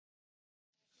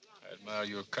admire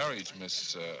your courage,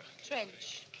 Miss...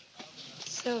 Trench.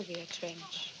 Sylvia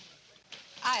Trench.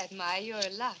 I admire your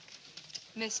luck,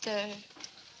 Mr.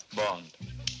 Bond.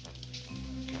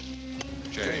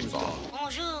 James Bond.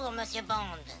 Bonjour, Monsieur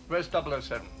Bond. Where's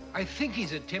 007? I think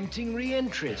he's attempting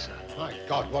re-entry, sir. My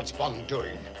God, what's Bond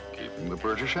doing? Keeping the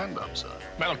British hand up, sir.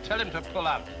 Well, tell him to pull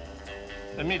out.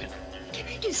 Immediately. Can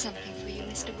I do something for you,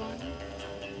 Mr. Bond?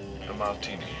 A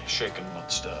martini, shaken,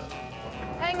 not stirred.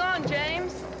 Hang on,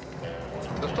 James.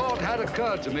 The thought had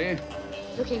occurred to me.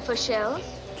 Looking for shells?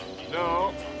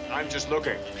 No, I'm just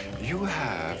looking. You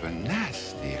have a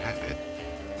nasty habit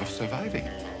of surviving.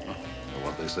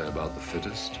 What they say about the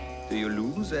fittest? Do you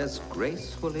lose as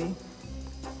gracefully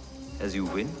as you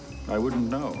win? I wouldn't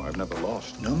know. I've never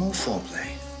lost. No more foreplay.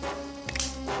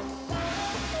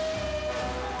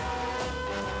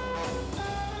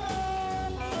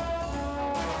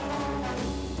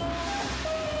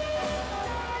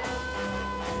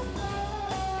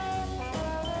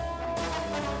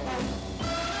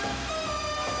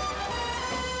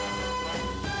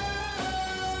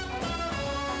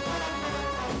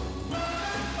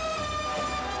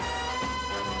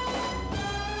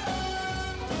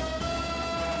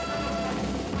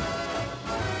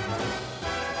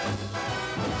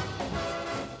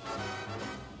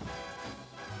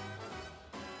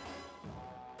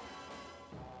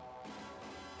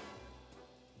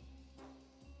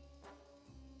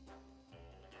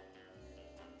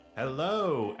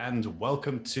 Hello, and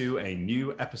welcome to a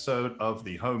new episode of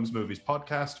the Holmes Movies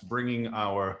Podcast, bringing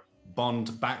our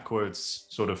Bond backwards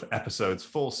sort of episodes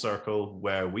full circle,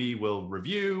 where we will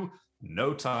review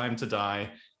No Time to Die,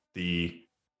 the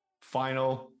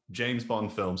final James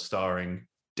Bond film starring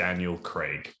Daniel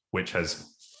Craig, which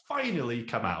has finally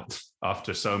come out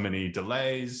after so many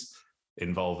delays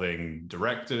involving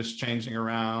directors changing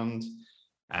around,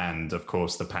 and of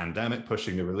course the pandemic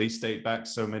pushing the release date back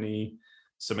so many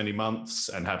months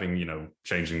and having,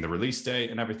 changing the release date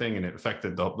and everything. And it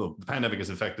affected the pandemic has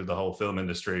affected the whole film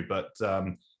industry. But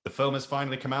the film has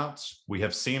finally come out. We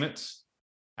have seen it.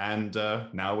 And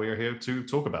now we are here to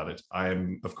talk about it. I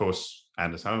am, of course,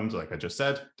 Anders Holmes, like I just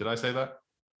said. Did I say that?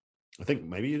 I think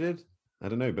maybe you did. I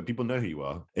don't know, but people know who you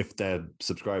are if they're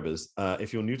subscribers.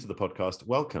 If you're new to the podcast,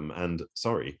 welcome and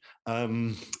sorry.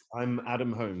 I'm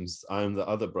Adam Holmes. I'm the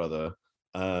other brother,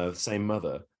 same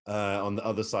mother. On the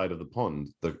other side of the pond,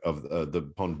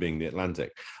 the pond being the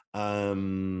Atlantic.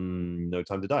 No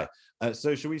Time to Die.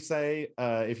 So should we say,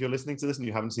 if you're listening to this and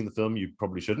you haven't seen the film, you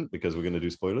probably shouldn't, because we're going to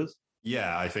do spoilers?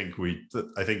 Yeah, I think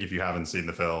if you haven't seen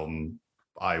the film,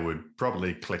 I would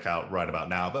probably click out right about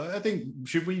now. But I think,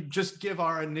 should we just give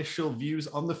our initial views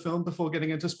on the film before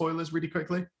getting into spoilers really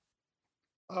quickly?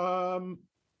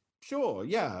 Sure,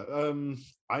 yeah.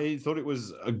 I thought it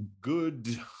was a good,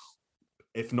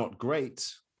 if not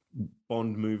great,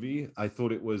 Bond movie. I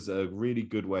thought it was a really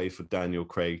good way for Daniel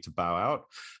Craig to bow out,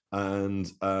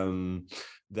 and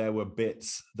there were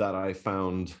bits that I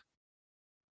found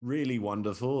really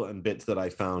wonderful and bits that I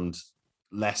found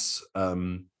less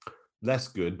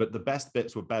good, but the best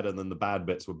bits were better than the bad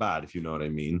bits were bad, if you know what I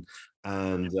mean.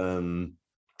 And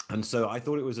so I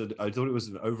thought it was an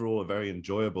overall a very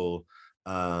enjoyable,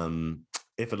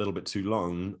 if a little bit too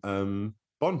long,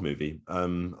 Bond movie.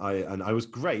 I was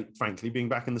great, frankly, being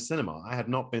back in the cinema. I had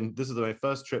not been. This is my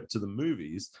first trip to the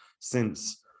movies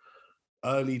since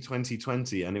early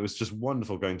 2020, and it was just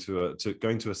wonderful going to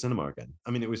a cinema again.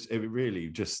 I mean, it really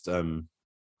just.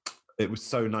 It was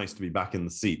so nice to be back in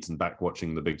the seats and back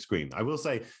watching the big screen. I will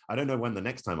say, I don't know when the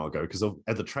next time I'll go, because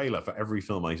the trailer for every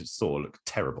film I saw looked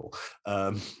terrible.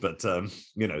 All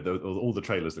the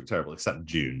trailers look terrible except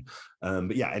Dune.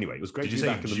 But yeah, anyway, it was great. Did you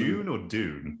say June or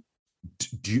Dune?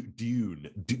 Dune.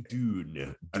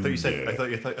 I thought you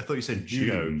said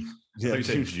June. I thought you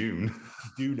said June.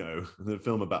 Juno, the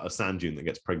film about a sand dune that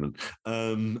gets pregnant.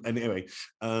 Anyway.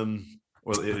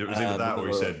 Well, it was either that, or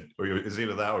you said, or it was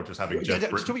either that, or just having Jeff.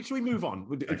 Should we move on?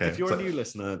 Okay. If you're a new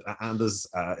listener, Anders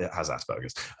has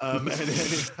Asperger's.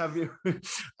 Have you?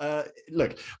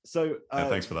 Look. So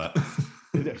thanks for that.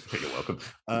 You're welcome.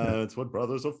 It's what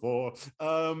brothers are for.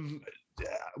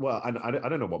 Well, I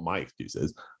don't know what my excuse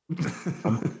is.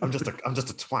 I'm just a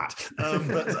twat.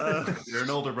 But you're an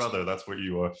older brother. That's what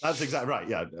you are. That's exactly right.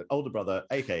 Yeah, older brother,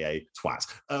 aka twat.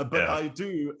 But yeah. I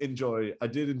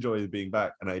did enjoy being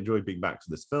back, and I enjoyed being back to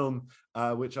this film,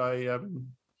 which I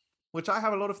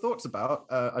have a lot of thoughts about,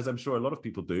 as I'm sure a lot of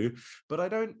people do. But I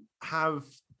don't have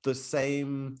the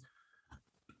same.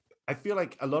 I feel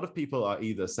like a lot of people are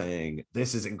either saying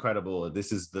this is incredible, or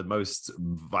this is the most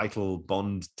vital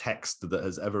Bond text that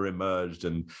has ever emerged,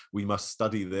 and we must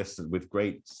study this with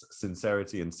great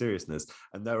sincerity and seriousness.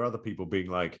 And there are other people being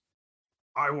like,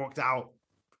 I walked out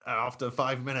after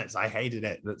 5 minutes. I hated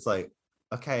it. And it's like,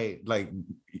 okay, like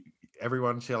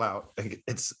everyone chill out.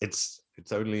 It's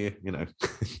only, you know,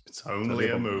 It's only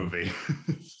a movie.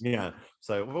 Yeah.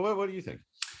 So what do you think?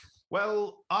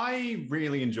 Well, I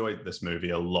really enjoyed this movie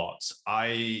a lot.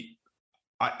 I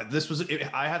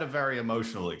had a very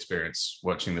emotional experience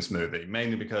watching this movie,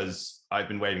 mainly because I've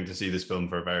been waiting to see this film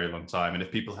for a very long time. And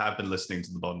if people have been listening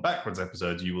to the Bond Backwards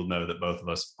episodes, you will know that both of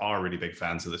us are really big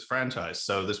fans of this franchise.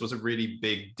 So this was a really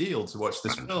big deal to watch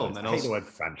this film. And I hate the word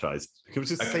franchise. Can we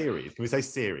just series? Can we say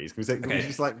series? Can we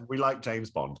just like, we like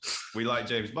James Bond? We like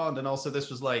James Bond. And also this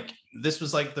was like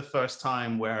the first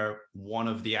time where one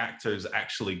of the actors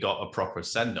actually got a proper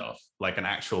send-off, like an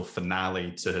actual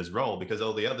finale to his role, because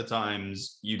all the other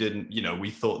times you didn't, you know, we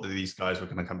thought that these guys were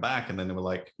going to come back, and then they were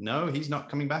like, no, he's not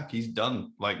coming back, he's done.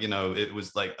 Like, you know, it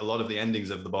was like a lot of the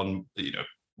endings of the Bond, you know,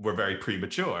 were very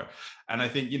premature. And I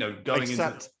think, you know,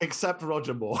 except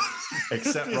Roger Moore.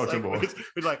 Except Roger Moore.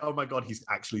 We're like, oh my God, he's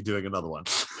actually doing another one.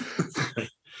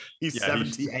 He's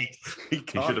 78. He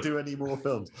can't do any more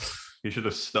films. He should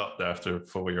have stopped after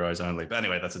For Your Eyes Only. But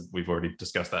anyway, we've already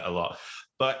discussed that a lot.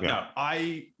 But no,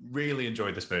 I really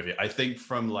enjoyed this movie. I think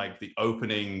from like the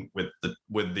opening with the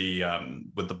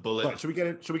bullet. Right,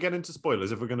 should we get into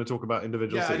spoilers if we're going to talk about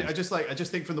individual scenes? I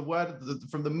just think from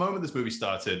the moment this movie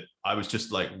started, I was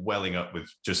just like welling up with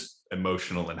just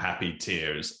emotional and happy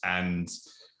tears, and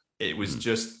it was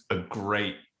just a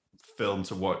great film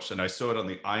to watch. And I saw it on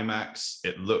the IMAX.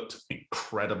 It looked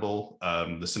incredible.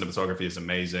 The cinematography is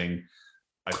amazing.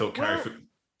 I thought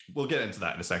we'll get into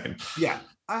that in a second. Yeah,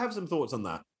 I have some thoughts on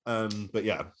that. But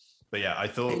yeah, I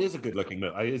thought it is a good looking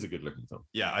film. It is a good looking film.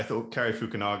 Yeah, I thought Cary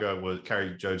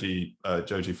Joji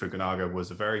Fukunaga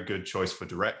was a very good choice for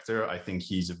director. I think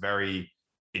he's a very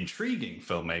intriguing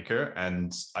filmmaker,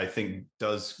 and I think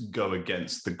does go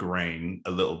against the grain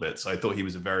a little bit. So I thought he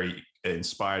was a very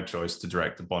inspired choice to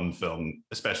direct a Bond film,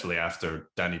 especially after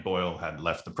Danny Boyle had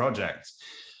left the project.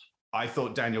 I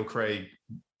thought Daniel Craig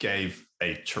gave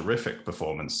a terrific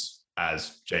performance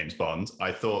as James Bond.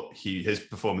 I thought his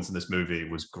performance in this movie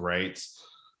was great.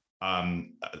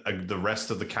 The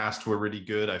rest of the cast were really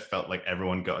good. I felt like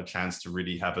everyone got a chance to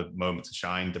really have a moment to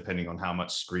shine, depending on how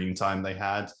much screen time they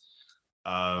had.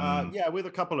 With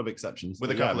a couple of exceptions. With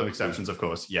a couple of exceptions, of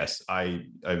course. Yes, I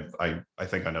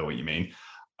think I know what you mean.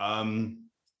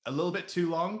 A little bit too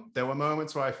long. There were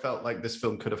moments where I felt like this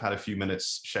film could have had a few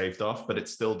minutes shaved off, but it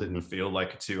still didn't feel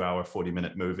like a 2 hour,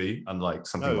 40-minute movie, unlike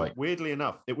something like... Weirdly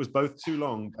enough, it was both too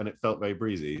long and it felt very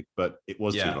breezy, but it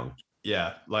was too long.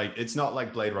 Yeah, like it's not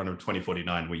like Blade Runner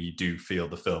 2049 where you do feel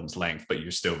the film's length, but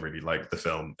you still really like the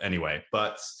film anyway.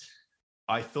 But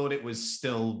I thought it was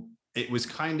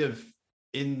kind of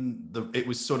it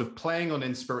was sort of playing on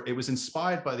it was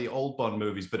inspired by the old Bond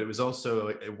movies, but it was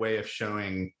also a way of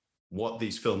showing what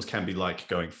these films can be like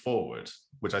going forward,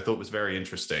 which I thought was very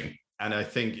interesting. And I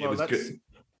think it was good.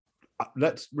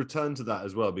 Let's return to that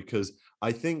as well, because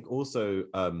I think also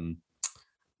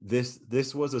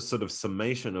this was a sort of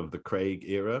summation of the Craig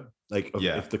era.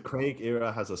 If the Craig era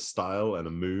has a style and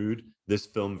a mood, this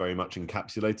film very much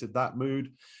encapsulated that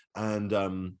mood. And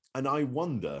I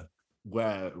wonder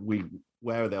where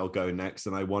they'll go next.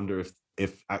 And I wonder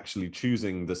if actually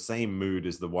choosing the same mood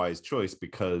is the wise choice,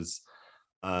 because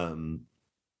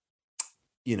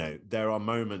there are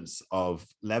moments of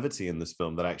levity in this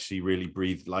film that actually really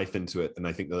breathe life into it, and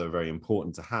I think that they're very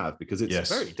important to have, because it's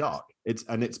very dark. It's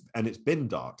been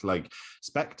dark. Like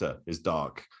Spectre is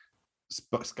dark,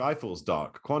 Skyfall's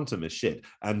dark, Quantum is shit,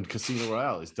 and Casino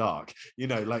Royale is dark.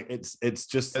 It's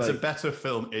just there's a better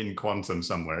film in Quantum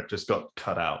somewhere. It just got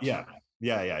cut out. Yeah.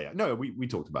 No, we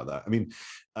talked about that. I mean,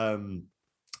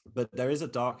 but there is a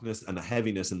darkness and a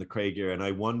heaviness in the Craig era, and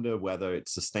I wonder whether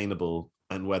it's sustainable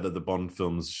and whether the Bond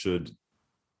films should,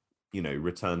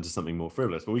 return to something more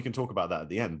frivolous. But we can talk about that at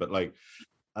the end. But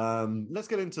let's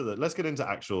get into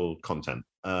actual content.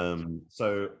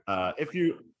 So if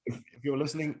you're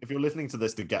listening to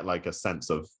this to get like a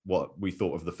sense of what we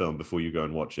thought of the film before you go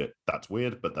and watch it, that's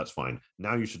weird, but that's fine.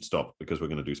 Now you should stop, because we're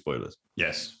going to do spoilers.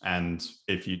 Yes, and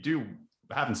if you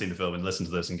haven't seen the film and listen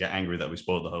to this and get angry that we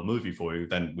spoiled the whole movie for you,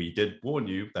 then we did warn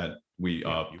you that we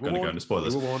are going to go into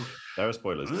spoilers. You were warned. There are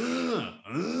spoilers. Or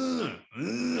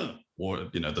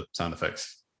the sound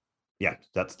effects. Yeah,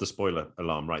 that's the spoiler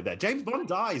alarm right there. James Bond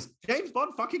dies. James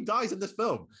Bond fucking dies in this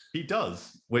film. He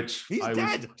does, which he's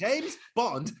dead. James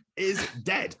Bond is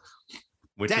dead.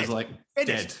 Which dead. is like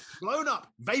finished, dead, blown up,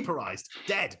 vaporized,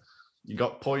 dead. He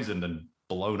got poisoned and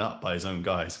blown up by his own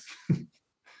guys.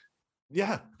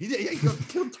 Yeah, he got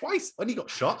killed twice and he got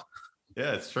shot.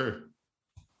 Yeah, it's true.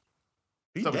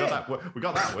 He So did. we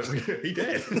got that. He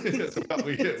did. So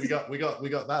we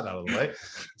got that out of the way.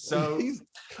 So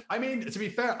I mean, to be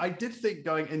fair, I did think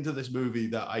going into this movie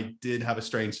that I did have a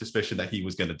strange suspicion that he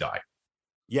was going to die.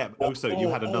 Yeah. Also, you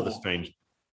had another strange.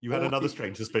 You had or- another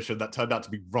strange suspicion that turned out to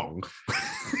be wrong.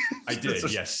 I did,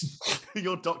 yes.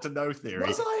 Your Doctor No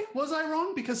theory. Was I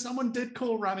wrong? Because someone did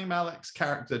call Rami Malek's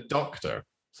character Doctor,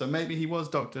 so maybe he was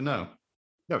Doctor No.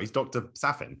 No, he's Dr.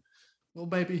 Safin. Well,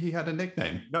 maybe he had a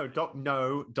nickname. No,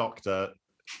 Doctor.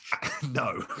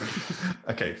 No.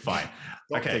 Okay, fine.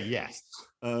 Doctor, Okay, yes.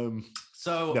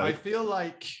 So No. I feel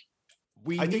like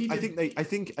I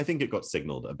think it got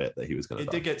signaled a bit that he was going to.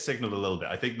 It did get signaled a little bit.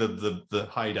 I think the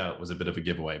hideout was a bit of a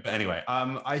giveaway. But anyway,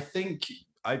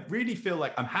 I really feel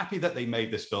like I'm happy that they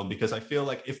made this film, because I feel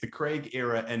like if the Craig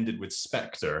era ended with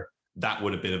Spectre, that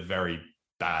would have been a very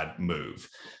bad move.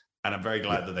 And I'm very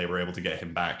glad that they were able to get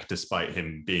him back despite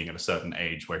him being at a certain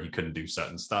age where he couldn't do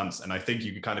certain stunts. And I think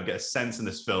you could kind of get a sense in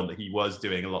this film that he was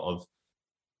doing a lot of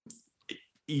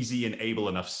easy and able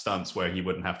enough stunts where he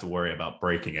wouldn't have to worry about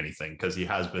breaking anything, because he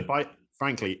has been.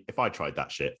 If I tried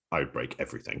that shit, I would break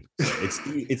everything. So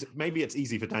it's maybe it's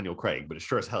easy for Daniel Craig, but it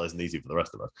sure as hell isn't easy for the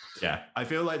rest of us. Yeah, I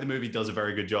feel like the movie does a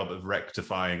very good job of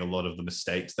rectifying a lot of the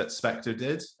mistakes that Spectre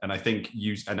did, and I think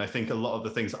a lot of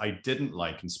the things I didn't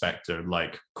like in Spectre,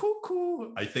 like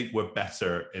cuckoo, I think were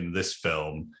better in this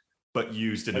film, but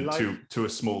used to a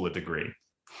smaller degree.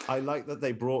 I like that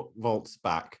they brought Waltz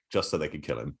back just so they could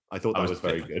kill him. I thought that was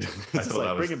very good.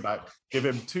 Bring him back, give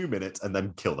him 2 minutes, and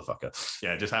then kill the fucker.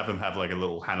 Yeah, just have him have like a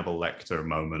little Hannibal Lecter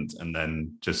moment, and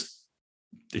then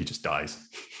he just dies.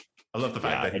 I love the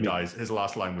fact that he dies. His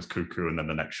last line was cuckoo, and then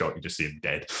the next shot you just see him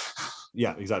dead.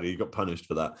 Yeah, exactly. He got punished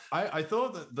for that. I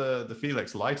thought that the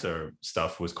Felix Leiter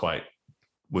stuff was quite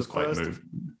moving.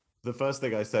 The first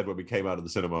thing I said when we came out of the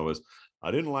cinema was, I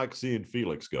didn't like seeing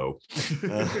Felix go.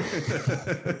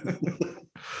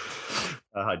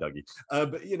 Hi, Dougie.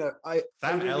 But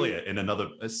Sam Elliott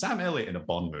in a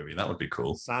Bond movie, that would be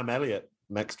cool. Sam Elliott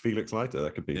next Felix Leiter,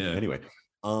 that could be. Yeah. Anyway,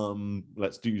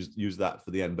 let's use that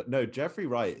for the end. But no, Jeffrey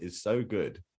Wright is so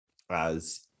good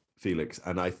as Felix,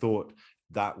 and I thought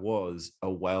that was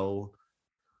a well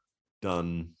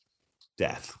done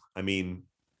death. I mean,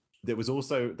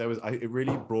 it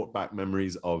really brought back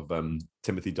memories of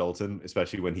Timothy Dalton,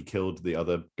 especially when he killed the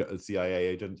other CIA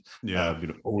agent. Yeah,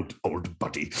 old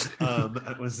buddy.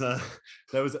 That was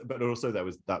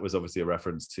obviously a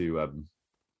reference to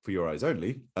For Your Eyes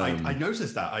Only. I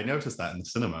noticed that. I noticed that in the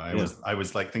cinema. I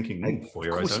was like thinking, For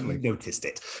Your Eyes Only. Noticed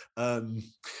it.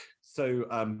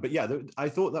 But yeah, I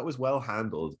thought that was well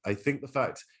handled. I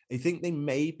think they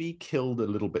maybe killed a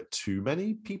little bit too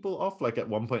many people off. Like at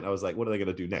one point I was like, what are they going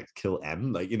to do next? Kill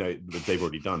M? Like, they've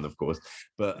already done, of course.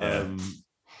 But,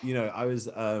 I was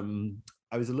a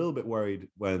little bit worried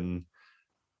when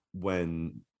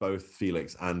both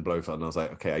Felix and Blofeld, and I was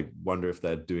like, okay, I wonder if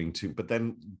they're doing too, but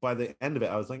then by the end of it,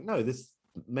 I was like, no, this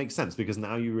makes sense, because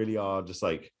now you really are just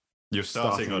like, you're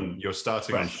starting on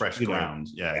fresh ground.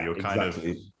 Yeah, you're kind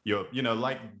exactly.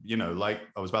 like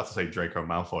I was about to say Draco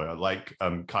Malfoy, like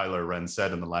Kylo Ren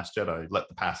said in The Last Jedi, let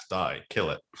the past die, kill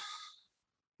it.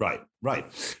 Right.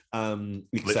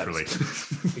 Literally.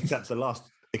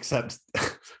 Except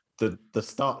the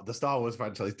Star Wars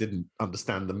franchise didn't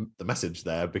understand the message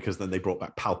there, because then they brought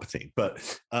back Palpatine. But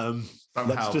somehow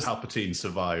Palpatine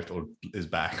survived or is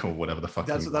back or whatever the fuck.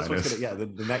 That's what's going to. Yeah,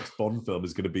 the next Bond film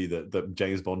is going to be that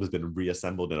James Bond has been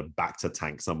reassembled in a Bacta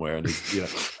tank somewhere, and he's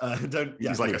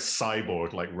he's like a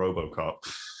cyborg, like RoboCop.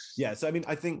 Yeah, so I mean,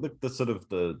 I think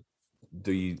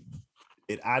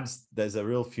it adds. There's a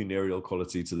real funereal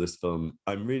quality to this film.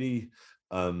 I'm really.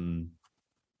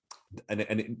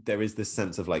 There is this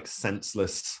sense of like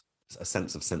senseless, a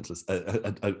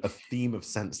theme of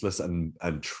senseless and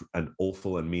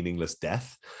awful and meaningless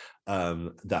death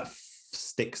that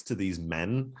sticks to these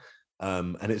men,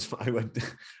 and it's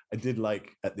I did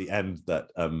like at the end that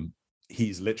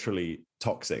he's literally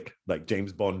toxic. Like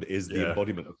James Bond is the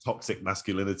embodiment of toxic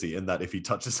masculinity, in that if he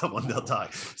touches someone, they'll die.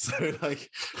 So like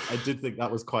I did think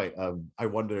that was quite. I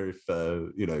wonder if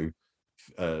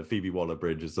Phoebe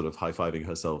Waller-Bridge is sort of high-fiving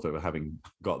herself over having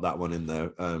got that one in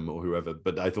there, or whoever.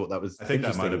 But I thought that was. I think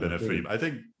that might have been a Phoebe.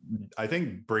 I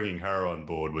think bringing her on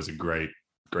board was a great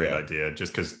idea,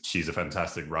 just because she's a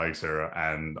fantastic writer,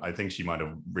 and I think she might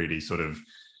have really sort of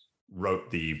wrote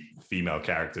the female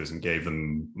characters and gave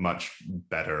them much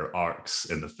better arcs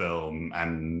in the film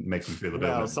and make them feel a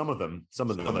bit. Some of them.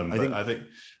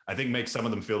 I think make some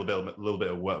of them feel a little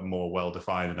bit more well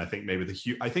defined, and I think maybe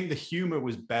the humor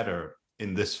was better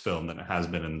in this film than it has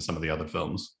been in some of the other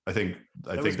films. There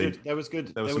was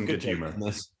some good humor.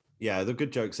 Yeah, the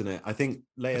good jokes in it. I think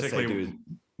Leia Particularly, Seydoux.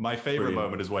 my favorite Brilliant.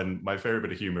 moment is when my favorite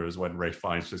bit of humor is when Ray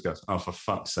Fiennes just goes, "Oh, for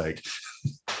fuck's sake."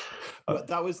 But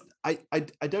that was I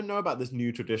don't know about this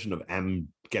new tradition of M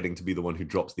getting to be the one who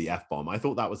drops the F-bomb. I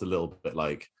thought that was a little bit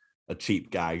like a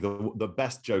cheap gag. The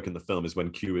best joke in the film is when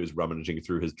Q is rummaging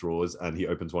through his drawers and he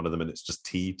opens one of them and it's just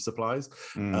tea supplies,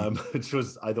 which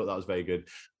was, I thought that was very good.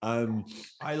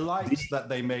 I liked that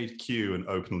they made Q an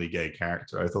openly gay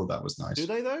character. I thought that was nice. Do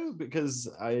they though? Because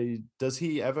does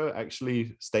he ever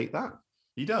actually state that?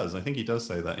 He does. I think he does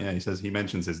say that. Yeah, he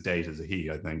mentions his date as a he,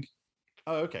 I think.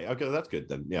 Oh, okay, that's good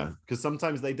then. Yeah, because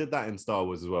sometimes they did that in Star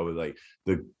Wars as well with like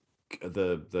the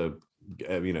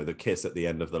the kiss at the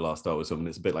end of the last Star Wars film, and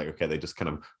it's a bit like, okay, they just kind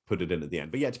of put it in at the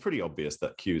end. But yeah, it's pretty obvious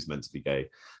that Q is meant to be gay.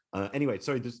 Anyway,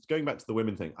 sorry, just going back to the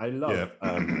women thing. I love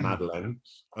Madeleine.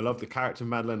 I love the character of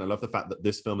Madeleine. I love the fact that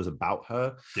this film is about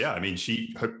her. Yeah, I mean,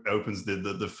 she opens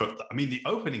the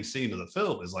opening scene of the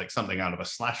film is like something out of a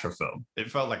slasher film. It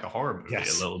felt like a horror movie a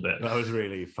little bit. That was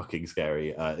really fucking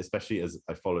scary, especially as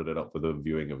I followed it up with a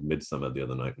viewing of Midsommar the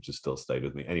other night, which has still stayed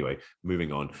with me. Anyway,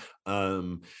 moving on.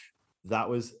 That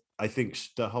was, I think,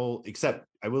 the whole, except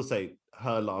I will say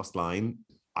her last line,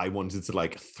 I wanted to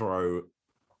like throw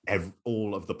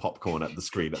all of the popcorn at the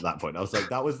screen at that point. I was like,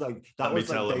 that was like, let me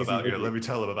tell him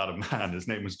about a man. His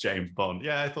name was James Bond.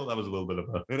 Yeah, I thought that was a little bit of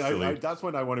a that's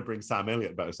when I want to bring Sam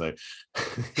Elliott back. So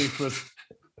he was,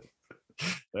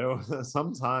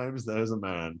 sometimes there's a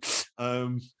man.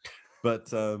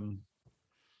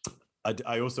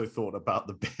 I also thought about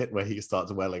the bit where he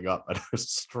starts welling up and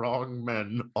strong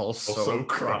men also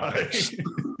cry.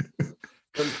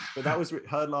 but that was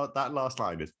her. That last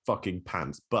line is fucking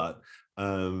pants. But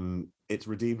it's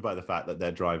redeemed by the fact that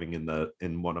they're driving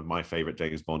in one of my favorite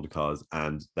James Bond cars,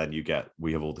 and then you get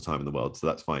 "We Have All the Time in the World," so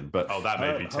that's fine. But that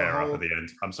made me tear up at the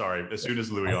end. I'm sorry. As soon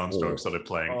as Louis Armstrong started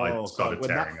playing, I started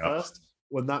tearing up.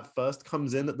 When that first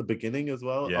comes in at the beginning as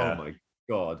well, yeah. Oh my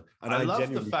God. And I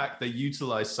love the fact they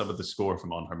utilized some of the score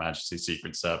from On Her Majesty's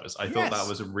Secret Service. I thought that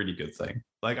was a really good thing.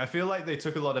 Like, I feel like they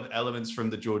took a lot of elements from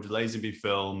the George Lazenby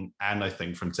film, and I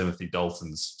think from Timothy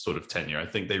Dalton's sort of tenure. I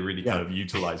think they really kind of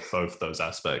utilized both those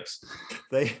aspects.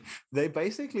 They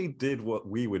basically did what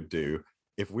we would do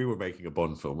if we were making a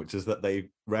Bond film, which is that they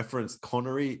referenced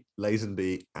Connery,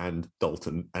 Lazenby, and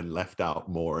Dalton and left out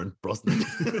Moore and Brosnan.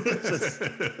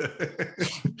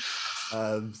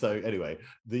 So anyway,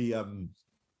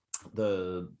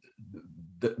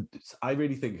 I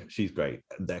really think she's great.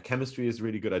 Their chemistry is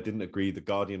really good. I didn't agree. The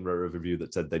Guardian wrote a review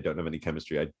that said they don't have any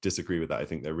chemistry. I disagree with that. I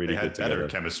think they're really good together. Better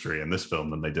chemistry in this film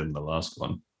than they did in the last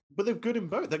one. But they're good in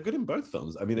both. They're good in both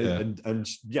films. I mean, and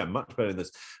much better in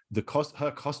this.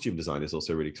 Her costume design is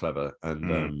also really clever.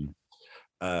 And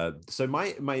so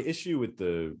my issue with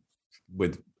Nomi,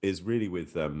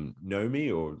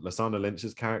 or Lashana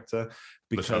Lynch's character.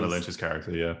 Lashana Lynch's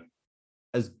character, yeah.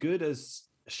 As good as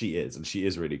she is, and she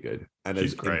is really good, and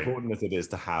she's as great. Important as it is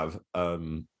to have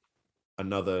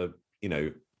another,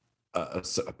 a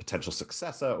potential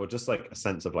successor, or just like a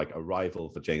sense of like a rival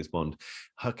for James Bond,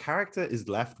 her character is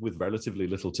left with relatively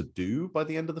little to do by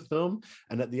the end of the film.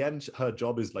 And at the end, her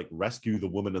job is like rescue the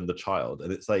woman and the child.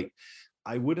 And it's like,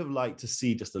 I would have liked to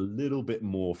see just a little bit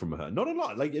more from her. Not a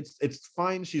lot. Like it's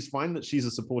fine. She's fine that she's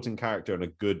a supporting character and a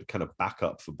good kind of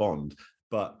backup for Bond,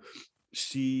 but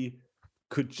she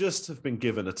could just have been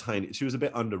given a tiny. She was a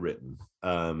bit underwritten,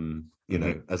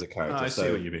 as a character. I see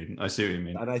what you mean.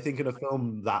 And I think in a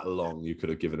film that long, you could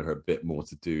have given her a bit more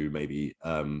to do, maybe.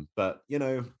 But it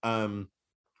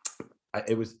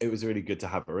was really good to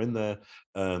have her in there.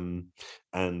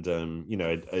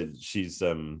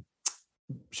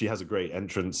 She has a great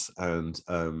entrance, and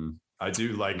I do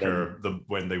like her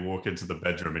when they walk into the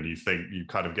bedroom and you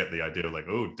kind of get the idea of like,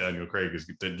 oh,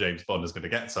 James Bond is going to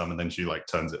get some, and then she like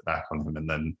turns it back on him, and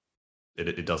then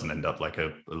it doesn't end up like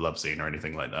a love scene or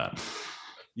anything like that.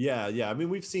 Yeah. I mean,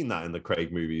 we've seen that in the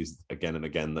Craig movies again and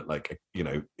again, that like,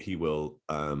 he will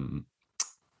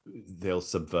they'll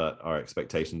subvert our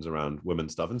expectations around women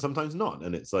stuff, and sometimes not.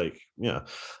 And it's like, so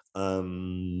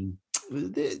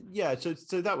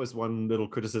that was one little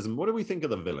criticism. What do we think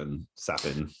of the villain,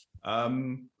 Sapin?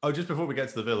 Just before we get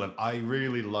to the villain, I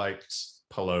really liked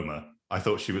Paloma. I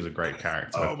thought she was a great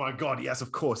character. Oh my God, yes,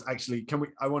 of course. Actually,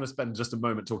 I want to spend just a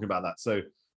moment talking about that. So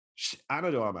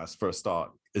Ana de Armas, for a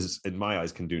start, is, in my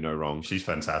eyes, can do no wrong. She's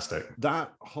fantastic.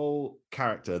 That whole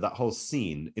character, that whole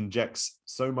scene injects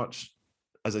so much,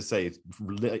 as I say,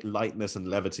 lightness and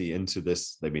levity into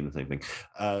this. They mean the same thing.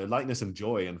 Lightness and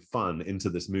joy and fun into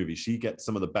this movie. She gets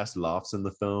some of the best laughs in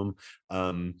the film.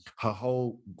 Her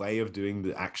whole way of doing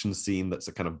the action scene, that's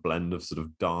a kind of blend of sort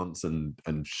of dance and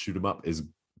shoot 'em up, is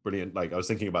brilliant. Like I was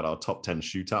thinking about our top 10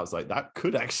 shootouts, like that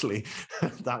could actually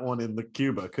that one in the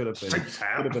Cuba could have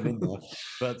been in there.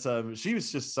 But she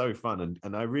was just so fun,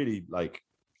 and I really like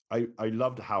I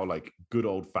loved how like good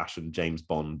old-fashioned James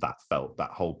Bond that felt,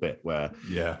 that whole bit where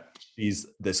she's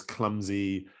this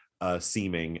clumsy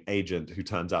seeming agent who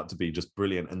turns out to be just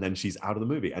brilliant, and then she's out of the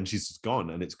movie and she's gone,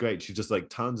 and it's great. She just like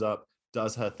turns up,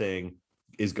 does her thing,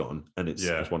 is gone, and it's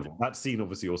wonderful. That scene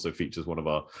obviously also features one of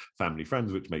our family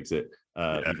friends, which makes it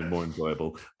even more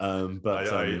enjoyable. But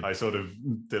I sort of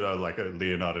did a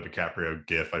Leonardo DiCaprio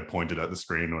gif. I pointed at the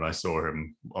screen when I saw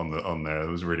him on there. It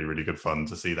was really, really good fun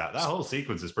to see that. That whole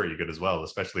sequence is pretty good as well,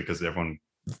 especially because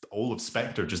all of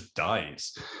Spectre just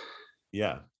dies.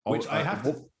 Yeah, which I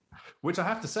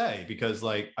have to say, because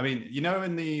like, I mean, you know,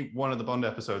 in one of the Bond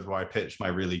episodes where I pitched my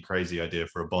really crazy idea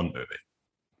for a Bond movie.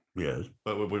 Yes.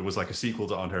 But it was like a sequel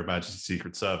to On Her Majesty's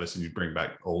Secret Service, and you bring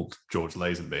back old George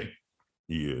Lazenby.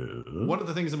 Yeah. One of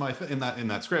the things in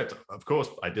that script, of course,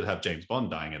 I did have James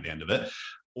Bond dying at the end of it.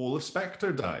 All of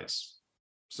Spectre dies.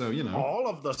 So, you know. All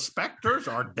of the Spectres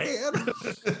are dead.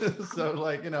 So,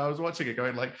 like, you know, I was watching it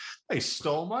going like, they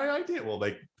stole my idea. Well,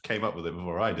 they came up with it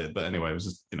before I did. But anyway, it was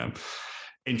just, you know,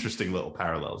 interesting little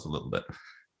parallels a little bit.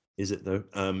 Is it though?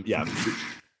 Yeah.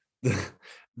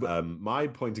 My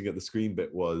pointing at the screen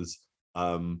bit was,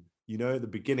 you know, at the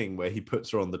beginning where he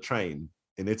puts her on the train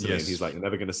in Italy, and he's like, "You're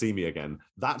never going to see me again."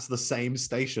 That's the same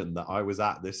station that I was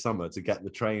at this summer to get the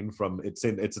train from. It's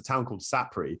a town called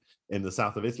Sapri in the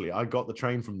south of Italy. I got the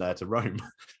train from there to Rome.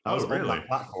 I was on that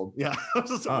platform. Yeah, I was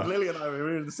just Lily and I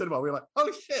were in the cinema. We were like,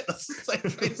 "Oh shit, that's the same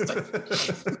train station."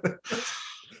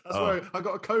 That's where I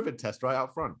got a COVID test right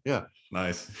out front. Yeah,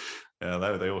 nice. Yeah,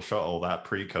 they all shot all that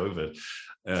pre-COVID.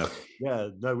 Yeah.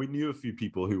 No, we knew a few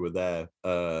people who were there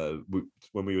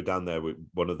when we were down there. We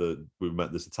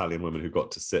met this Italian woman who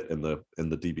got to sit in the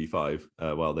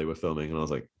DB5 while they were filming, and I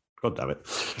was like, God damn it.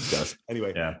 Yes.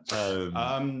 Anyway,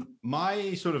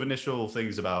 my sort of initial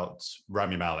things about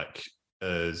Rami Malek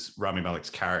as Rami Malek's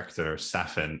character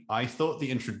Safin, I thought the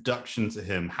introduction to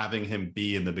him, having him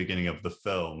be in the beginning of the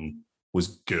film,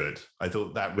 was good. I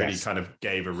thought that really kind of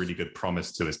gave a really good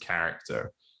promise to his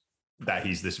character, that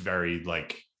he's this very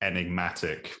like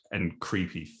enigmatic and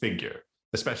creepy figure,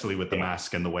 especially with the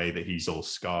mask and the way that he's all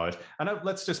scarred. And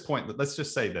let's just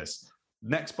say this: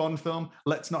 next Bond film,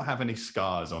 let's not have any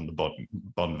scars on the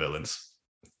Bond villains.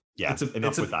 Yeah,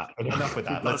 enough with that. Enough with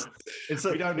that.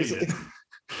 We don't need it.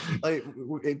 Like,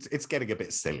 it's getting a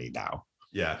bit silly now.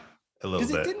 Yeah. A little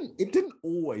bit. It didn't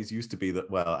always used to be that.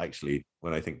 Well, actually,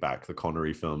 when I think back, the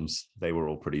Connery films, they were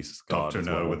all pretty scarred. Dr.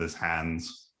 No with his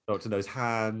hands. Dr. No's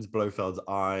hands, Blofeld's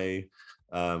eye.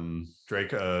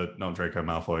 Draco, not Draco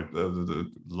Malfoy.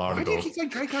 Lardago. Why did he say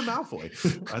Draco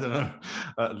Malfoy? I don't know.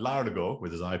 Lardago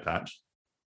with his eye patch.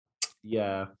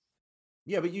 Yeah,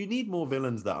 but you need more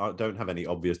villains that don't have any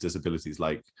obvious disabilities,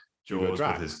 like Jaws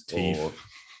with his teeth.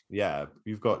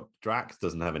 You've got Drax,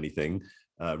 doesn't have anything.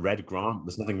 Red Grant,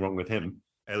 there's nothing wrong with him.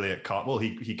 Elliot Carver, well,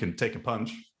 he can take a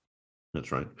punch.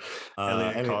 That's right.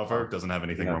 Elliot Carver doesn't have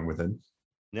anything wrong with him.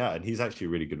 Yeah, and he's actually a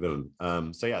really good villain.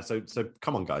 So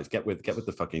come on, guys, get with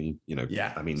the fucking, you know.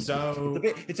 Yeah, I mean, so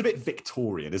it's a bit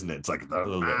Victorian, isn't it? It's like the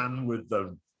man with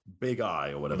the big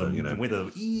eye or whatever, you know, with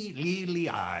a lily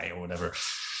eye or whatever.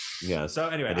 Yeah. So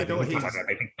anyway, I thought he's like a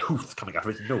big tooth coming out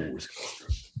of his nose.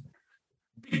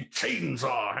 Big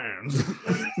chainsaw hands.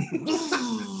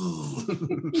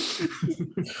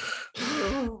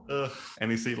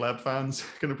 NEC Lab fans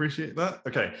can appreciate that.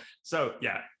 Okay, so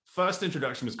yeah, first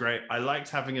introduction was great. I liked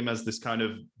having him as this kind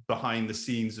of behind the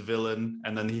scenes villain,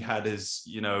 and then he had his,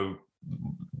 David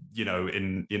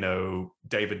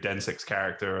Densick's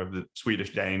character of the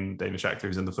Danish actor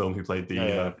who's in the film who played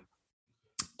the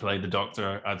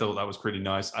Doctor. I thought that was pretty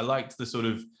nice. I liked the sort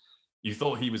of. You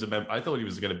thought he was a member. I thought he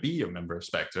was going to be a member of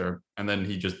Spectre, and then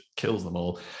he just kills them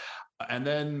all. And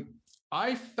then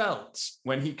I felt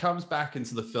when he comes back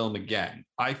into the film again,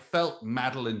 I felt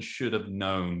Madeline should have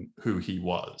known who he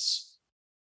was.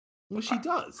 Well, she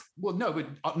does. Well, no, but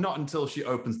not until she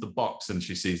opens the box and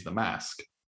she sees the mask.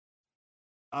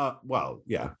 Well,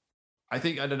 yeah. I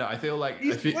don't know. I feel like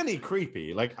he's plenty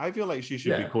creepy. Like, I feel like she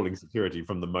should be calling security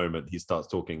from the moment he starts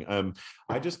talking.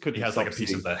 I just couldn't. He has like a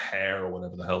piece of the hair or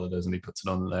whatever the hell it is, and he puts it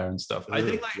on there and stuff. I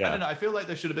think, I don't know. I feel like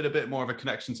there should have been a bit more of a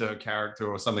connection to her character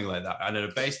or something like that. I don't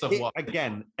know, based on what.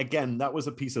 Again, that was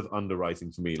a piece of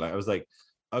underwriting for me. Like, I was like,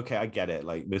 okay, I get it.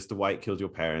 Like, Mr. White killed your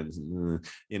parents,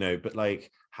 you know, but like,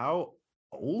 how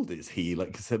old is he?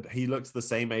 Like, he looks the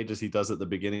same age as he does at the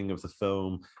beginning of the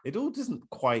film. It all doesn't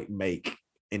quite make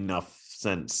enough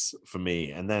sense for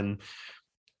me. And then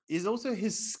is also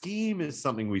his scheme is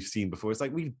something we've seen before. It's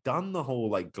like we've done the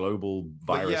whole like global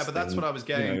virus. But that's thing, what I was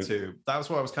getting to. That's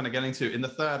what I was kind of getting to in the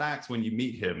third act when you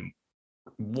meet him.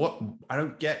 What I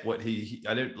don't get what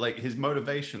I don't like his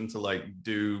motivation to like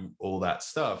do all that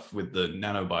stuff with the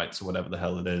nanobites or whatever the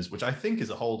hell it is, which I think is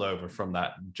a holdover from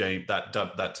that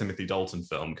that Timothy Dalton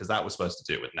film, because that was supposed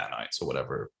to do with nanites or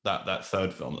whatever, that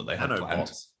third film that they had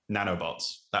planned.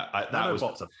 Nanobots.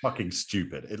 Nanobots are fucking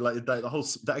stupid. The whole.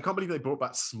 I can't believe they brought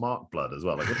back Smart Blood as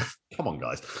well. Like, come on,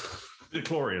 guys.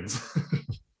 Chlorians.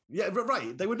 Yeah,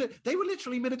 right. They were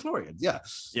literally midichlorians. Yeah.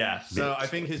 Yeah. So I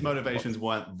think his motivations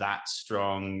weren't that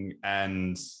strong,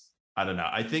 and I don't know.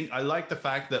 I think I like the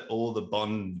fact that all the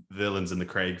Bond villains in the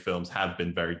Craig films have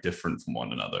been very different from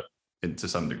one another to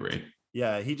some degree.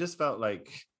 Yeah, he just felt like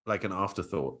an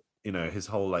afterthought. You know, his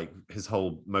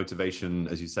whole motivation,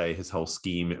 as you say, his whole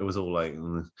scheme. It was all like,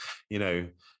 you know,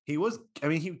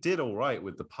 he did all right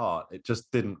with the part. It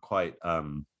just didn't quite.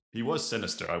 He was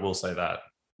sinister. I will say that.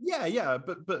 Yeah,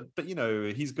 but you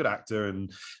know, he's a good actor,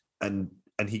 and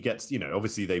he gets, you know,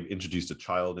 obviously they introduced a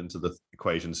child into the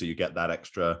equation, so you get that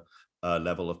extra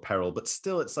level of peril. But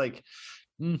still, it's like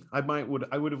I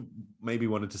would have maybe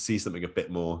wanted to see something a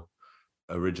bit more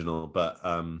original, but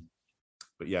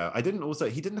yeah, he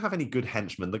didn't have any good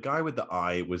henchmen. The guy with the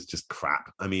eye was just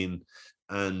crap. I mean,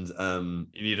 and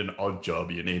you need an odd job.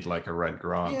 You need like a Red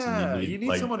Grant. Yeah, and you need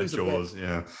like someone who's Jaws.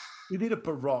 You need a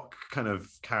baroque kind of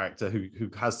character who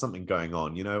has something going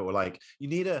on, you know, or like you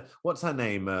need what's her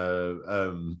name? Or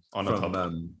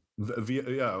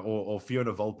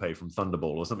Fiona Volpe from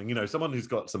Thunderball or something, you know, someone who's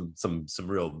got some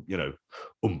real, you know,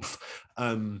 oomph.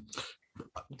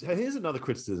 Here's another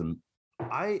criticism.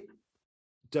 I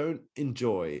don't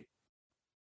enjoy,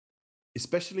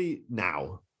 especially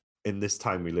now in this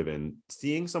time we live in,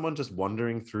 seeing someone just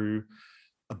wandering through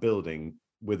a building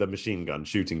with a machine gun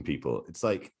shooting people. It's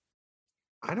like,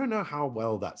 I don't know how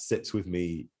well that sits with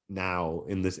me now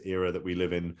in this era that we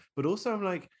live in. But also I'm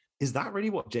like, is that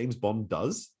really what James Bond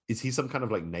does? Is he some kind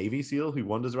of like Navy SEAL who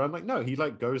wanders around? Like, no, he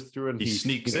like goes through and he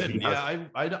sneaks in. I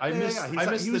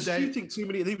miss the day. Shooting too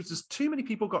many. There was just too many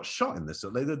people got shot in this.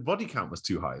 So the body count was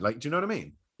too high. Like, do you know what I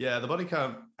mean? Yeah, the body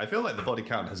count. I feel like the body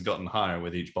count has gotten higher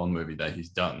with each Bond movie that he's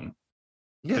done.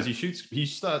 Because he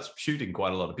starts shooting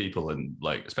quite a lot of people, and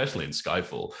like especially in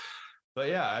Skyfall. But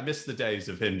yeah, I miss the days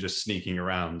of him just sneaking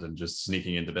around and just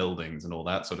sneaking into buildings and all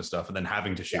that sort of stuff, and then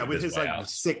having to shoot with his like out.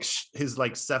 his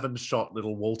 7-shot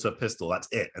little Walter pistol. That's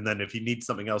it. And then if he needs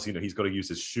something else, you know, he's got to use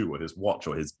his shoe or his watch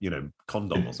or his, you know,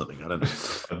 condom or something. I don't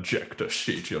know. Ejector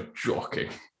sheet, you're joking.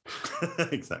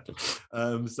 Exactly.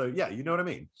 So yeah, you know what I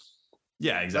mean.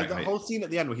 Yeah, exactly. Like the whole scene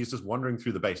at the end where he's just wandering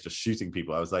through the base, just shooting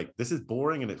people. I was like, this is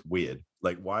boring and it's weird.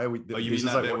 Like, why are we? Oh, you mean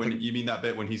that bit you mean that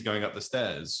bit when he's going up the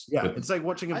stairs? Yeah, it's like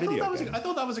watching a video. I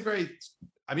thought that was a great.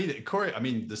 I mean,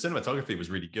 the cinematography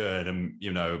was really good, and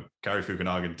you know, Cary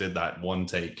Fukunaga did that one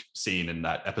take scene in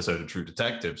that episode of True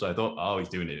Detective. So I thought, oh, he's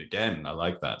doing it again. I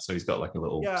like that. So he's got like a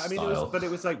little. Yeah, I mean, it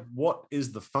was like, what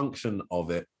is the function of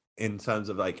it in terms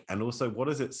of like, and also what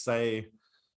does it say?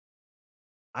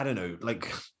 I don't know, like.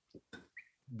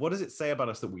 What does it say about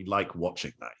us that we like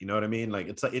watching that? You know what I mean? Like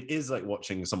it is like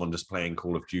watching someone just playing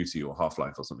Call of Duty or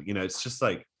Half-Life or something. You know, it's just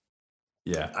like,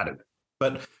 yeah, I don't know.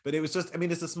 But it was just, I mean,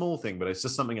 it's a small thing, but it's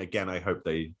just something. Again, I hope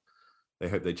they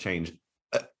change.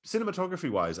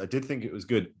 Cinematography wise, I did think it was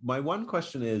good. My one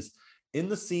question is, in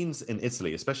the scenes in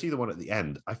Italy, especially the one at the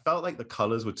end, I felt like the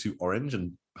colors were too orange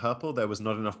and purple. There was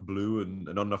not enough blue and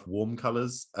not enough warm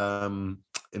colors. And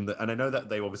I know that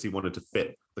they obviously wanted to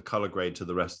fit the color grade to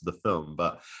the rest of the film,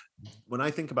 but when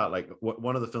I think about like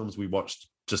one of the films we watched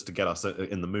just to get us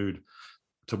in the mood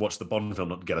to watch the Bond film,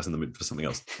 not to get us in the mood for something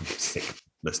else, sick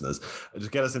listeners,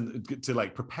 just get us in to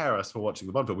like prepare us for watching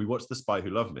the Bond film. We watched The Spy Who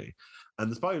Loved Me,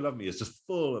 and The Spy Who Loved Me is just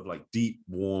full of like deep,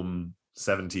 warm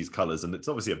 70s colors, and it's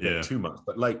obviously a bit too much,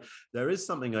 but like there is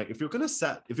something like if you're going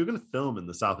to film in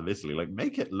the south of Italy, like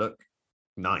make it look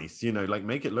nice, you know, like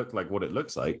make it look like what it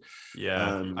looks like.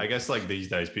 I guess like these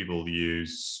days people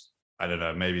use, I don't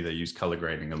know, maybe they use color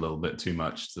grading a little bit too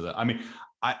much to that. I mean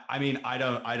I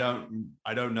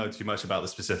don't know too much about the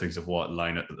specifics of what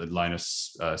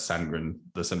Linus Sandgren,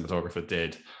 the cinematographer,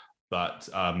 did, but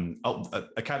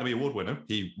Academy Award winner,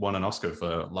 he won an Oscar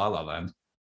for La La Land.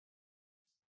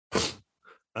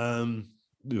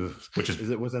 Which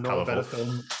was there not a better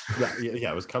film?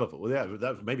 Yeah, it was colorful. Well,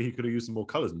 yeah, maybe he could have used some more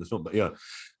colors in this film. But yeah,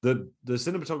 the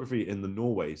cinematography in the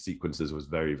Norway sequences was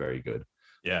very, very good.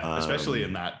 Yeah, especially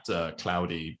in that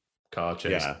cloudy car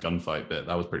chase gunfight bit.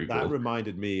 That was pretty cool. That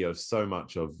reminded me of so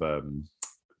much of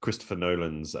Christopher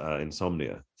Nolan's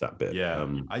Insomnia. That bit. Yeah,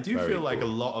 I do feel like a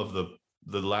lot of the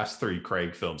the last three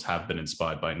Craig films have been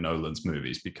inspired by Nolan's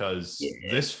movies, because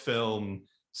this film,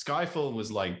 Skyfall,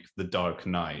 was like The Dark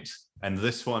Knight, and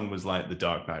this one was like The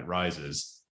Dark Knight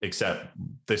Rises, except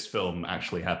this film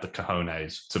actually had the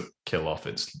cojones to kill off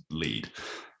its lead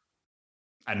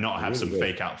and not have some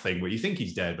fake out thing where you think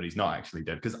he's dead, but he's not actually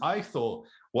dead. Because I thought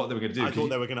what they were going to do. I thought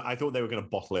they were going to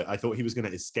bottle it. I thought he was going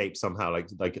to escape somehow, like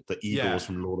the eagles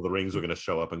from Lord of the Rings were going to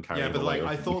show up and carry him. Yeah, but like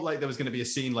I thought like there was going to be a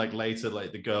scene like later,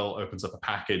 like the girl opens up a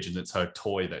package and it's her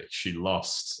toy that she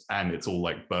lost and it's all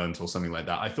like burnt or something like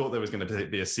that. I thought there was going to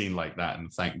be a scene like that,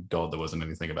 and thank God there wasn't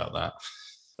anything about that.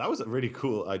 That was a really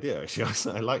cool idea, actually.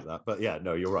 I like that. But yeah,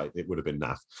 no, you're right. It would have been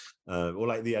naff. Or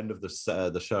like the end of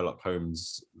the Sherlock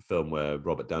Holmes film where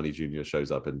Robert Downey Jr.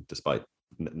 shows up and despite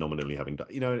nominally having died,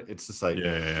 it's just like,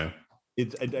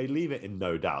 they leave it in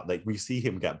no doubt. Like we see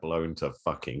him get blown to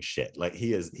fucking shit. Like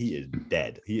he is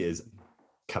dead. He is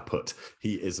kaput.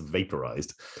 He is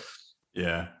vaporized.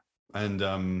 Yeah.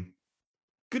 And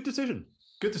good decision.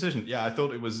 Good decision. Yeah, I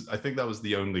think that was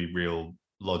the only real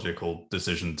logical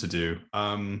decision to do.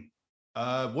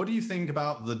 What do you think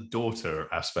about the daughter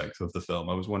aspect of the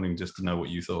film? I was wondering just to know what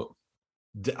you thought.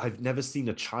 I've never seen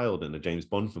a child in a James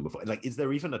Bond film before. Like, is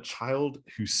there even a child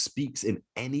who speaks in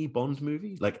any Bond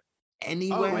movie? Like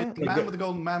anywhere? Oh, the man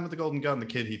with the golden gun, the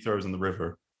kid he throws in the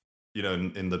river,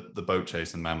 in the boat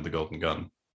chase and Man with the Golden Gun.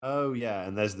 Oh yeah,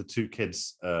 and there's the two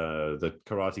kids, the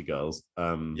karate girls.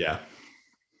 Yeah.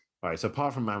 All right, so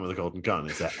apart from Man with the Golden Gun,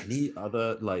 is there any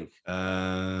other like?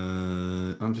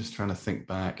 I'm just trying to think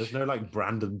back. There's no like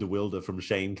Brandon DeWilder from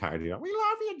Shane carrying. We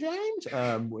love you, James.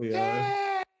 Come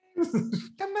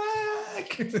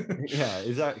back. Yeah,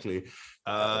 exactly.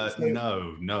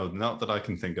 No, not that I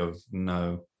can think of.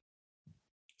 No.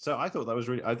 So I thought I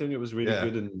think it was really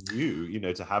good in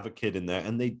you, to have a kid in there,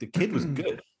 and the kid was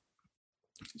good.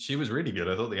 She was really good.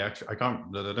 I thought the actor, I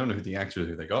don't know who the actor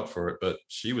who they got for it, but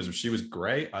she was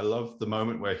great. I love the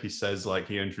moment where he says, like,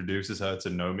 he introduces her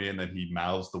to Nomi and then he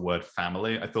mouths the word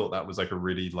family. I thought that was like a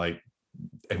really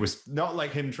it was not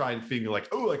like him trying to feel like,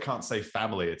 oh, I can't say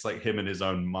family. It's like him in his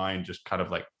own mind, just kind of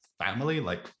like family.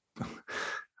 Like,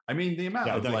 I mean, the amount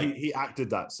of he acted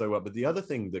that so well. But the other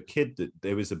thing, the kid,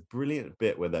 there was a brilliant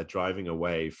bit where they're driving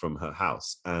away from her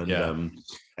house, and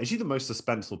she's the most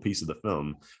suspenseful piece of the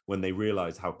film when they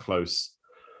realize how close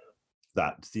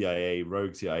that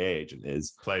rogue CIA agent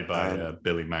is, played by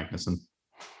Billy Magnuson.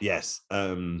 Yes,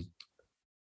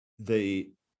 they're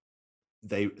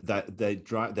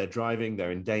driving,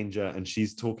 they're in danger, and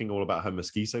she's talking all about her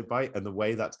mosquito bite, and the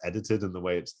way that's edited and the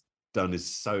way it's done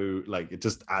is so like, it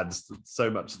just adds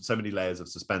so many layers of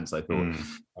suspense, I thought.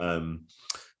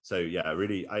 So yeah,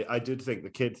 really, I did think the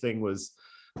kid thing was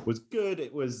good.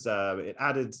 It was it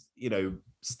added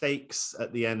stakes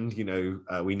at the end.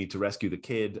 We need to rescue the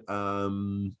kid,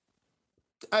 and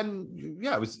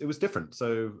yeah, it was different.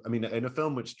 So I mean, in a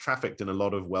film which trafficked in a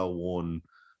lot of well-worn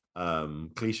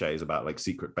cliches about like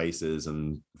secret bases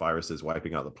and viruses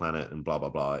wiping out the planet and blah blah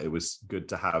blah, it was good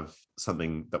to have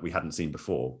something that we hadn't seen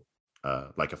before,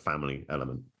 like a family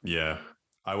element. Yeah,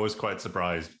 I was quite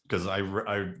surprised because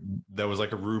there was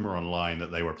like a rumor online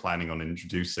that they were planning on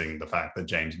introducing the fact that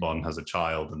James Bond has a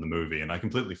child in the movie, and I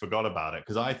completely forgot about it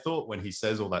because I thought when he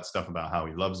says all that stuff about how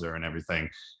he loves her and everything,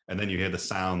 and then you hear the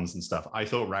sounds and stuff, I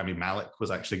thought Rami Malek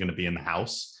was actually going to be in the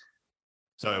house.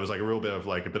 So it was like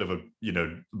a bit of a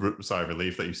sigh of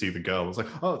relief that you see the girl. It was like,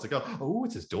 oh, it's a girl. Oh,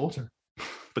 it's his daughter.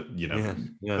 But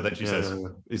but then she says,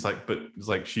 it's like, but it's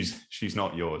like she's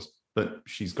not yours, but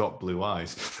she's got blue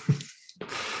eyes.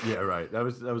 Yeah, right. That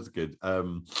was good.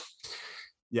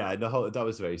 Yeah, that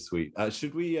was very sweet.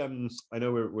 Should we? I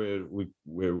know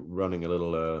we're running a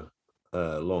little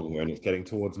long and it's getting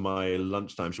towards my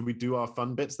lunchtime. Should we do our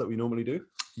fun bits that we normally do?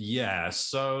 Yeah.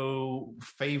 So,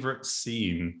 favorite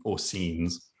scene or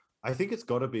scenes? I think it's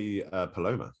got to be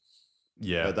Paloma.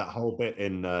 Yeah, that whole bit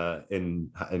in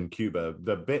Cuba,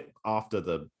 the bit after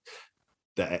the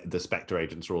Spectre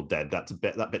agents are all dead.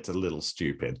 That bit's a little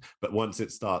stupid. But once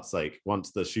it starts,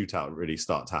 once the shootout really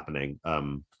starts happening,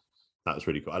 that was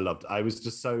really cool. I was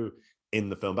just so in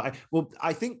the film. But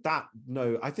I think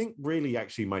really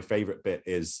actually my favorite bit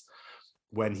is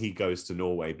when he goes to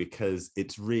Norway, because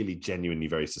it's really genuinely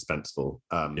very suspenseful.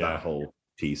 That whole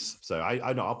piece. So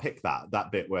I know I'll pick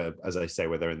that bit where, as I say,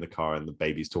 where they're in the car and the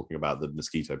baby's talking about the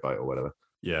mosquito bite or whatever.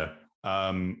 Yeah.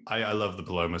 I love the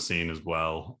Paloma scene as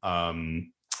well.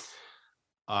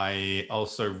 I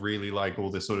also really like all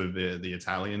this sort of the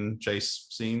Italian chase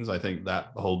scenes. I think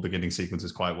that whole beginning sequence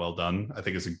is quite well done. I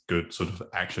think it's a good sort of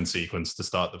action sequence to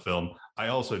start the film. I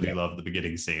also do love the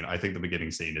beginning scene. I think the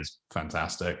beginning scene is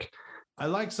fantastic. I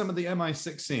like some of the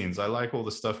MI6 scenes. I like all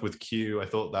the stuff with Q. I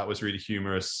thought that was really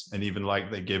humorous. And even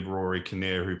like they give Rory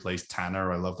Kinnear, who plays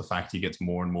Tanner, I love the fact he gets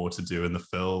more and more to do in the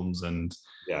films. And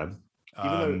yeah,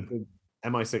 even though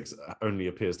MI6 only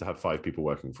appears to have 5 people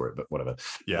working for it, but whatever.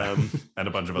 Yeah, and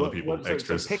a bunch of other people,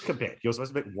 extras. So pick a bit. You're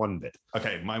supposed to pick one bit.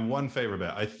 Okay, my one favorite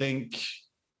bit. I think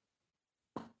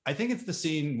it's the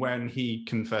scene when he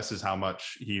confesses how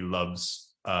much he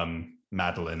loves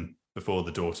Madeline before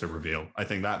the daughter reveal. I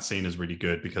think that scene is really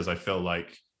good because I feel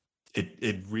like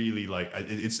it really like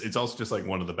it's also just like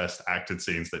one of the best acted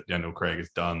scenes that Daniel Craig has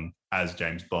done as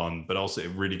James Bond, but also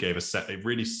it really gave it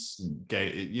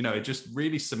just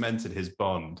really cemented his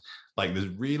Bond, like this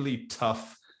really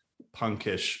tough,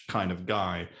 punkish kind of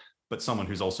guy, but someone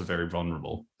who's also very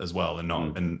vulnerable as well, and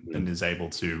not and is able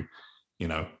to,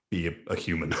 be a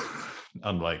human,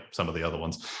 unlike some of the other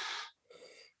ones.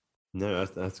 No,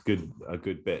 that's good. A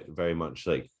good bit. Very much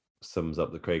like sums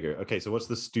up the Craiger. Okay, so what's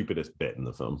the stupidest bit in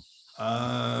the film?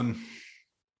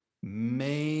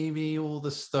 Maybe all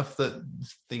the stuff that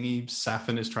Thingy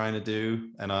Safin is trying to do,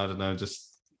 and I don't know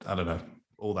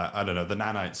all that. I don't know the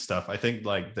nanite stuff. I think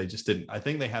like they just didn't. I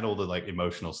think they had all the like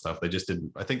emotional stuff. They just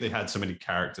didn't. I think they had so many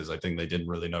characters. I think they didn't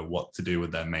really know what to do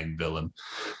with their main villain.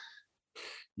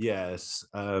 Yes.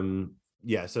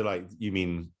 Yeah. So like, you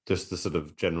mean just the sort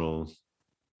of general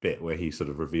bit where he sort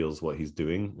of reveals what he's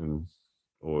doing,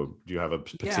 or do you have a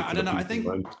particular? Yeah, I don't know. I think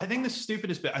the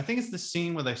stupidest bit. I think it's the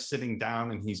scene where they're sitting down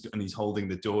and he's holding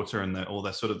the daughter and all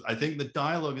that sort of. I think the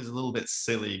dialogue is a little bit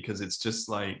silly because it's just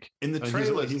like in the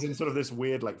trailer. He's in sort of this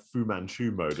weird like Fu Manchu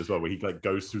mode as well, where he like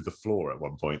goes through the floor at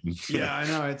one point. Yeah, I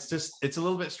know. It's a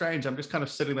little bit strange. I'm just kind of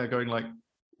sitting there going like,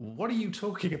 "What are you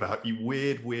talking about, you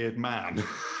weird man?"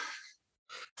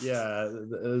 Yeah.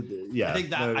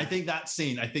 I think that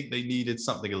scene, I think they needed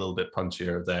something a little bit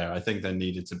punchier there. I think they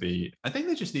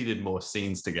just needed more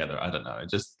scenes together. I don't know. It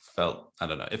just felt,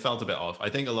 it felt a bit off. I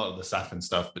think a lot of the Safin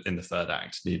stuff in the third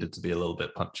act needed to be a little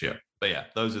bit punchier. But yeah,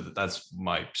 that's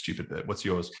my stupid bit. What's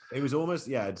yours? It was almost,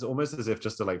 it's almost as if,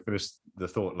 just to like finish the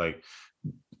thought, like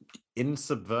in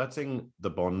subverting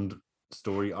the Bond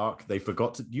story arc, they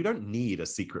forgot you don't need a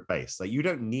secret base, like you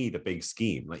don't need a big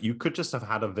scheme, like you could just have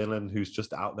had a villain who's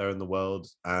just out there in the world,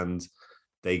 and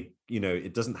they,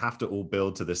 it doesn't have to all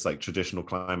build to this like traditional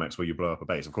climax where you blow up a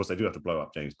base. Of course they do have to blow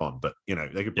up James Bond, but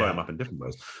they could blow him up in different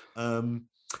ways.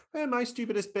 My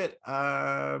stupidest bit,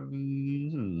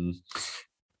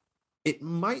 it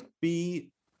might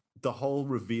be the whole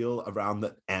reveal around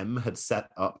that M had set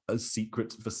up a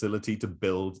secret facility to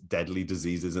build deadly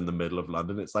diseases in the middle of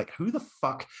London. It's like, who the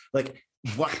fuck, like,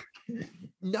 what?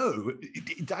 No,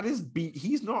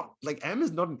 he's not, like, M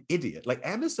is not an idiot. Like,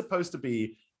 M is supposed to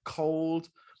be cold,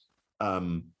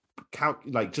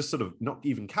 just sort of not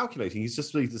even calculating. He's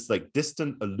just really this like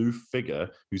distant, aloof figure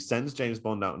who sends James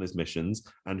Bond out on his missions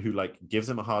and who like gives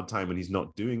him a hard time when he's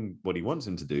not doing what he wants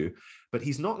him to do. But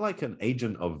he's not like an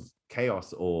agent of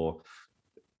chaos, or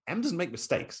M doesn't make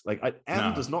mistakes. Like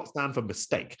M does not stand for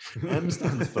mistake. M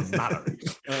stands for Mallory.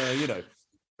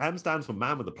 M stands for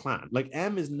man with a plan. Like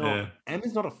M is not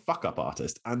a fuck up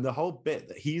artist. And the whole bit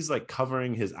that he's like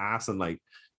covering his ass and like,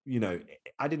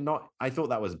 I thought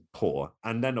that was poor.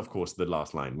 And then of course the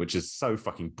last line, which is so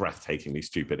fucking breathtakingly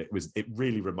stupid. It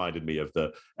really reminded me of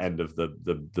the end of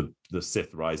the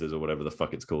Sith Rises, or whatever the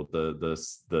fuck it's called. The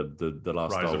last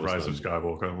Rise of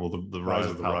Skywalker, or the rise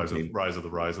of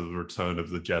the Return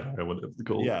of the Jedi, or whatever it's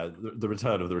called. Yeah, the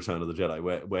Return of the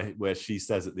Jedi, where she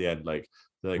says at the end, like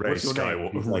Ray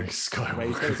Skywalker. Ray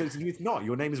Skywalker. It's not.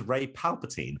 Your name is Ray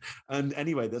Palpatine. And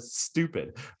anyway, that's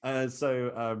stupid.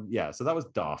 So that was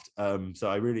daft. So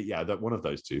I really, one of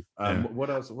those two. What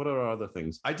else? What are other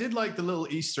things? I did like the little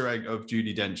Easter egg of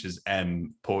Judi Dench's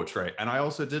M portrait, and I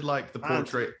also did like the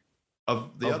portrait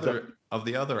of the other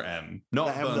M,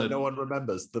 not the M that no one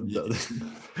remembers. The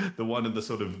one in the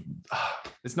sort of,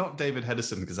 it's not David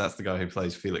Hedison, because that's the guy who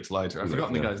plays Felix Leiter. I've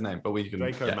forgotten the guy's name, but we can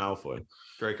Malfoy.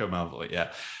 Draco Malfoy,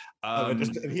 yeah.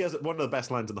 He has one of the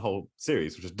best lines in the whole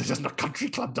series, which is "This is not Country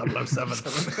Club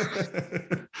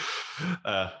 007."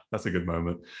 That's a good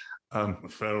moment.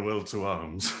 Farewell to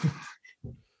arms.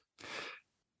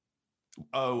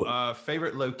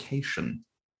 Favorite location?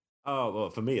 Oh, well,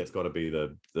 for me, it's got to be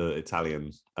the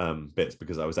Italian bits,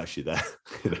 because I was actually there.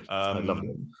 I loved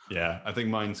it. Yeah, I think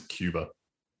mine's Cuba.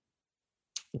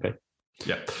 Okay.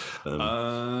 Yeah.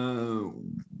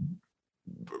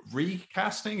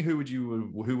 Recasting, who would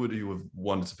you have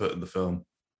wanted to put in the film?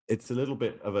 It's a little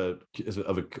bit of a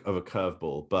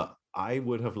curveball, but I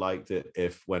would have liked it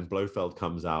if, when Blofeld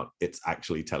comes out, it's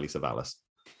actually Telly Savalas.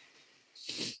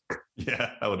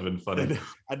 Yeah, that would have been funny.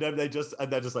 And then they're just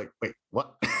like, wait,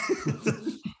 what?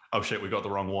 Oh shit, we got the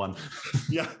wrong one.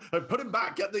 Yeah, put him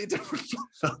back. Get the different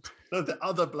Blofeld. No, the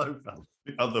other Blofeld.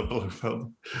 The other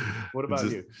Blofeld. What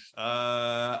about you?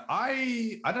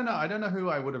 I don't know. I don't know who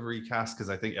I would have recast because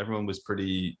I think everyone was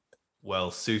pretty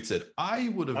well suited. I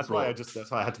would have. That's why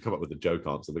I had to come up with a joke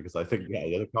answer because I think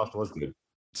the cast was good.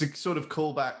 To sort of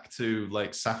call back to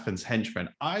like Safin's henchman,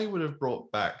 I would have brought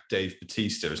back Dave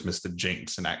Bautista as Mr.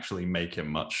 Jinx and actually make him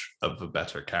much of a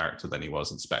better character than he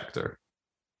was in Spectre.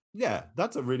 Yeah,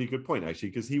 that's a really good point, actually,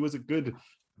 because he was a good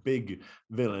big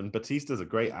villain. Batista's a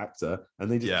great actor,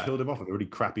 and they just killed him off in a really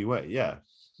crappy way. Yeah.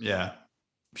 Yeah.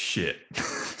 Shit.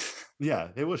 Yeah,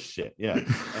 it was shit. Yeah.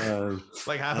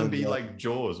 Like have him be like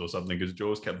Jaws or something, because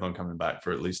Jaws kept on coming back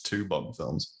for at least 2 Bond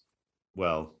films.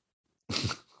 Well,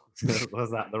 was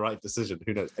that the right decision?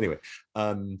 Who knows? Anyway,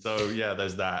 so yeah,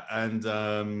 there's that. And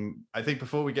I think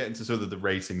before we get into sort of the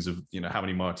ratings of, you know, how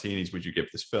many martinis would you give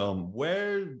this film,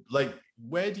 where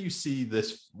do you see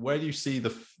this, where do you see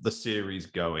the series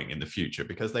going in the future?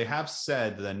 Because they have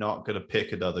said they're not going to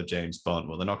pick another James Bond.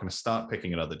 Well, they're not going to start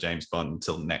picking another James Bond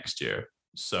until next year.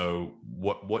 So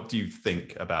what do you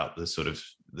think about the sort of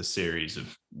the series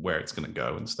of where it's going to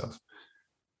go and stuff?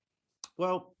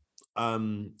 Well,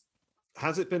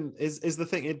 has it been? Is the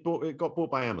thing it got bought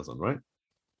by Amazon, right?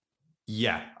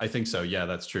 Yeah, I think so. Yeah,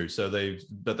 that's true. So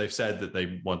they've said that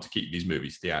they want to keep these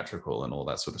movies theatrical and all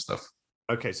that sort of stuff.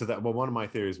 Okay, so that one of my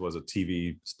theories was a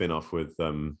TV spin-off with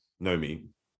Nomi.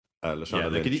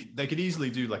 Lashana Lynch. They could easily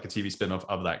do like a TV spin-off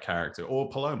of that character, or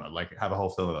Paloma, like have a whole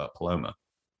film about Paloma.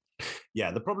 Yeah,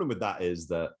 the problem with that is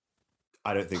that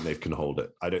I don't think they can hold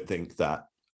it. I don't think the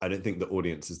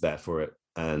audience is there for it,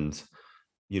 and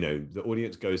you know, the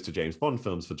audience goes to James Bond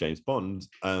films for James Bond.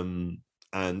 And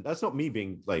that's not me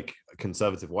being like a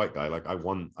conservative white guy. Like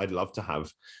I'd love to have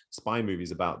spy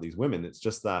movies about these women. It's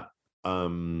just that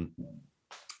how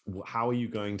are you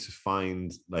going to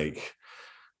find like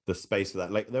the space for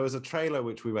that? Like there was a trailer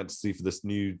which we went to see for this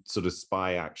new sort of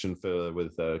spy action film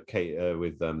with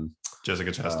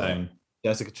Jessica Chastain.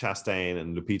 Jessica Chastain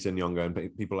and Lupita Nyong'o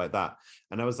and people like that.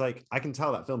 And I was like, I can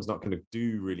tell that film's not going to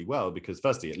do really well because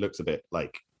firstly, it looks a bit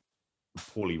like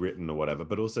poorly written or whatever,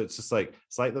 but also it's just like,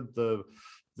 it's like the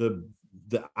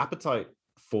appetite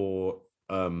for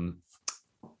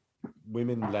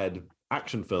women-led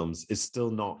action films is still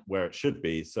not where it should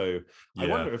be. So I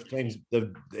wonder if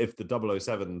if the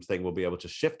 007 thing will be able to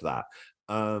shift that.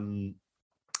 So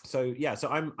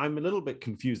I'm a little bit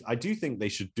confused. I do think they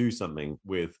should do something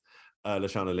with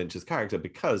Lashana Lynch's character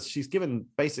because she's given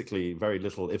basically very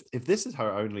little. If this is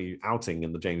her only outing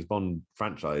in the James Bond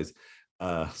franchise,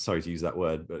 sorry to use that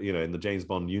word, but you know, in the James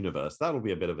Bond universe, that'll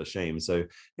be a bit of a shame. So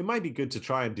it might be good to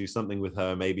try and do something with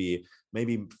her. Maybe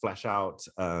flesh out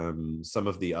some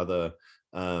of the other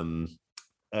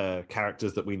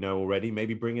characters that we know already.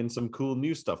 Maybe bring in some cool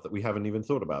new stuff that we haven't even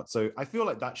thought about. So I feel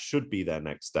like that should be their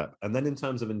next step. And then in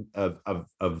terms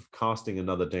of casting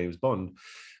another James Bond,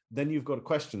 then you've got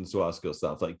questions to ask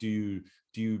yourself. Like, do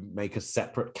you make a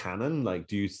separate canon? Like,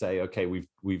 do you say, okay,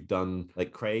 we've done,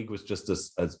 like Craig was just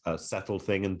a settled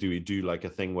thing, and do we do like a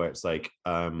thing where it's like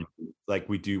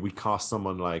we cast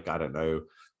someone like, I don't know,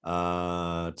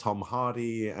 Tom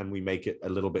Hardy, and we make it a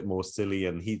little bit more silly,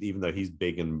 and even though he's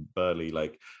big and burly,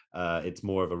 like it's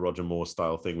more of a Roger Moore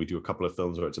style thing. We do a couple of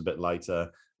films where it's a bit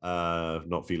lighter,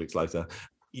 not Felix Leiter,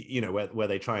 you know, where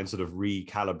they try and sort of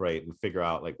recalibrate and figure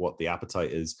out like what the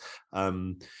appetite is.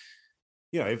 You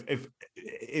know, if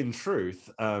in truth,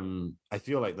 I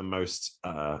feel like the most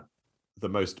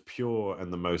pure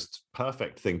and the most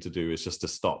perfect thing to do is just to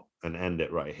stop and end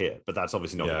it right here. But that's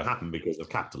obviously not going to happen because of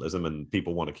capitalism, and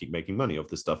people want to keep making money off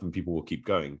this stuff, and people will keep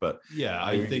going. But yeah,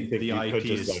 I think the IP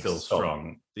is still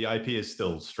strong. The IP is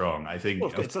still strong. I think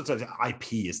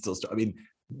IP is still strong. I mean,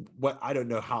 I don't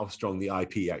know how strong the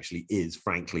IP actually is,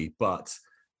 frankly, but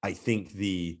I think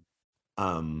the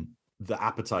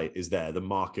appetite is there. The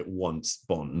market wants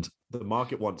Bond. The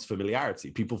market wants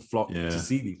familiarity. People flock to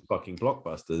see these fucking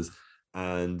blockbusters.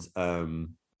 And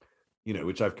you know,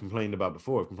 which I've complained about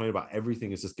before. I've complained about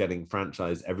everything is just getting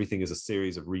franchised. Everything is a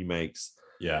series of remakes.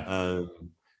 Yeah.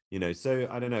 You know, so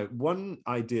I don't know. One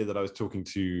idea that I was talking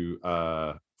to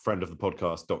a friend of the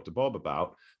podcast, Dr. Bob,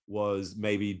 about was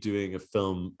maybe doing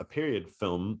a period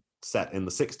film set in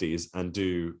the 60s and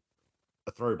do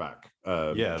a throwback.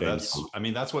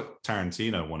 That's what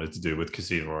Tarantino wanted to do with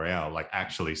Casino Royale, like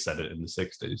actually set it in the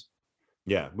 60s.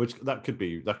 Yeah, which that could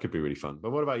be really fun.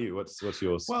 But what about you? What's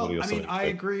yours? Well, I mean, I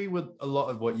agree with a lot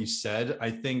of what you said. I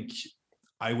think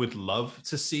I would love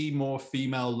to see more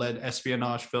female-led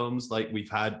espionage films. Like we've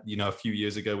had, a few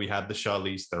years ago, we had the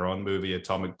Charlize Theron movie,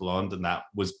 Atomic Blonde, and that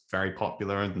was very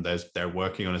popular. And they're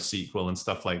working on a sequel and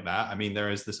stuff like that. I mean,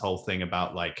 there is this whole thing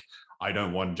about like, I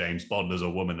don't want James Bond as a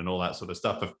woman and all that sort of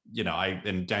stuff.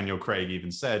 And Daniel Craig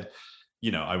even said,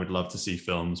 I would love to see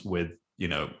films with,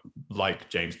 like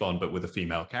James Bond, but with a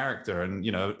female character and,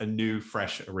 a new,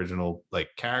 fresh, original like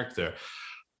character.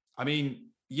 I mean,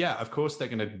 yeah, of course they're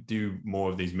going to do more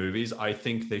of these movies. I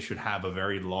think they should have a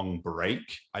very long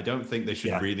break. I don't think they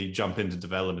should really jump into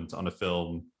development on a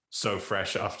film so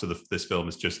fresh after this film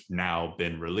has just now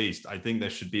been released. I think there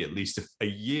should be at least a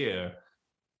year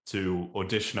to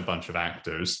audition a bunch of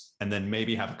actors and then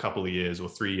maybe have a couple of years or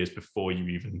 3 years before you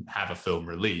even have a film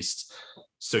released.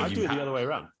 So I'd do it the other way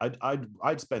around.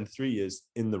 I'd spend 3 years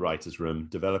in the writer's room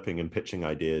developing and pitching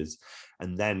ideas,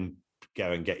 and then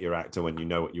go and get your actor when you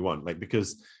know what you want. Like,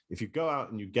 because if you go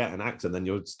out and you get an actor, then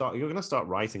you're going to start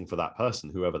writing for that person,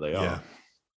 whoever they are.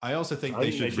 I also think I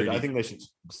think they should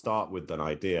start with an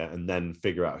idea and then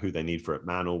figure out who they need for it,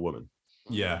 man or woman.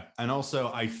 Yeah. And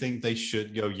also I think they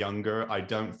should go younger. I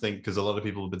don't think, because a lot of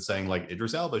people have been saying like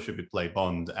Idris Elba should play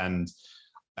Bond. And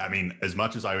I mean, as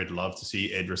much as I would love to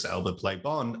see Idris Elba play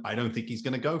Bond, I don't think he's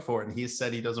going to go for it. And he has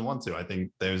said he doesn't want to. I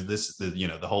think there's there's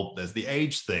the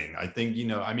age thing. I think,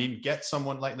 get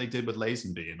someone like they did with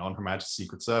Lazenby and On Her Majesty's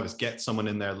Secret Service, get someone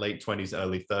in their late 20s,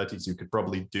 early 30s who could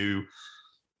probably do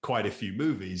quite a few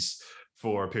movies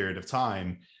for a period of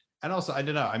time. And also, I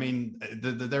don't know. I mean,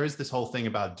 there is this whole thing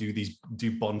about do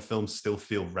Bond films still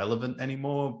feel relevant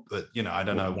anymore? But I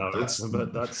don't know. No,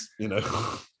 that's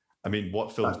I mean,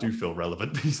 what films do feel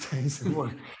relevant these days?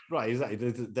 Right,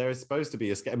 exactly. There is supposed to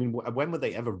be I mean, when were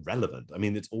they ever relevant? I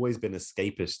mean, it's always been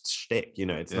escapist shtick.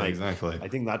 It's like, exactly. I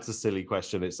think that's a silly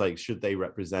question. It's like, should they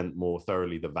represent more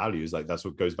thoroughly the values? Like, that's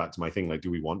what goes back to my thing. Like, do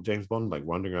we want James Bond like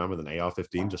wandering around with an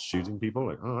AR-15 just shooting people?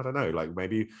 Like, I don't know. Like,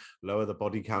 maybe lower the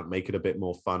body count, make it a bit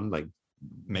more fun. Like,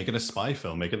 make it a spy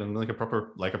film. Make it like a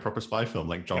proper spy film,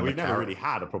 like John. We've never really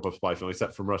had a proper spy film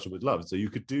except From Russia with Love. So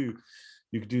you could do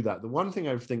that. The one thing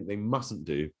I think they mustn't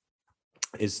do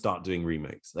is start doing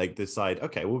remakes. Like, decide,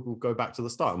 okay, we'll go back to the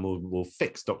start and we'll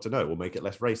fix Dr. No, we'll make it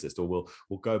less racist, or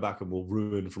we'll go back and we'll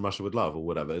ruin From Russia with Love or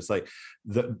whatever. It's like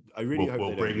that. I really hope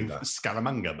we'll bring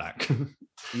Scaramanga back.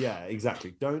 Yeah,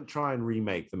 exactly. Don't try and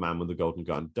remake The Man with the Golden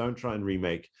Gun. Don't try and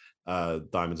remake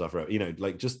Diamonds Are Forever.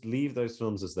 Like, just leave those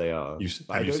films as they are.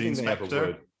 Have you seen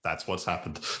Spectre? That's what's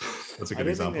happened. That's a good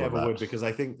example of that. Would, because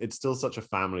I think it's still such a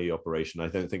family operation. I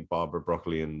don't think Barbara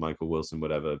Broccoli and Michael Wilson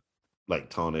would ever like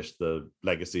tarnish the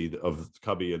legacy of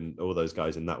Cubby and all those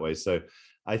guys in that way. So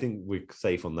I think we're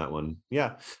safe on that one.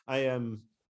 Yeah, I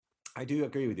do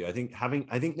agree with you. I think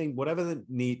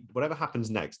whatever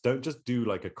happens next, don't just do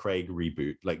like a Craig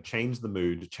reboot. Like, change the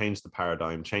mood, change the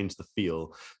paradigm, change the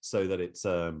feel, so that it's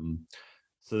a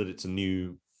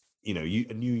new,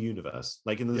 a new universe.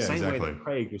 Like, in the same way that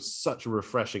Craig was such a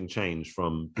refreshing change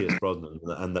from Pierce Brosnan,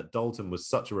 and that Dalton was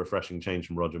such a refreshing change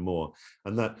from Roger Moore,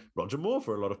 and that Roger Moore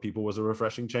for a lot of people was a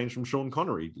refreshing change from Sean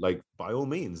Connery. Like, by all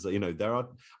means,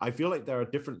 I feel like there are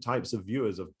different types of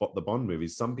viewers of the Bond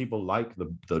movies. Some people like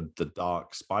the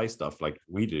dark spy stuff like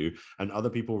we do, and other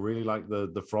people really like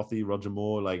the frothy Roger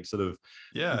Moore, like, sort of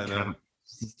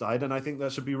side. And I think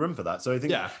there should be room for that. So I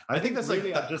think I think that's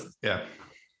really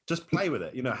just play with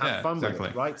it, have fun with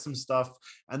it, write some stuff.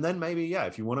 And then maybe,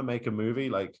 if you want to make a movie,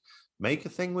 like, make a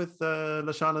thing with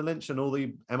Lashana Lynch and all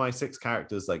the MI6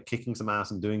 characters, like, kicking some ass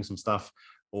and doing some stuff,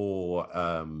 or,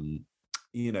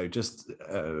 just,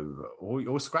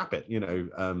 or scrap it,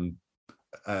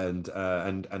 and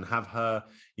have her,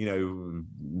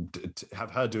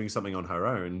 have her doing something on her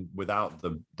own without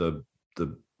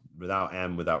without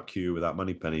M, without Q, without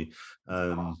Moneypenny.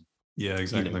 Yeah,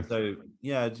 exactly.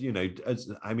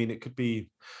 I mean, it could be,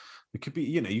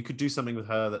 you could do something with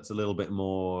her that's a little bit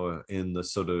more in the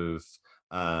sort of,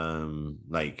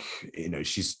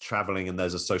 she's traveling and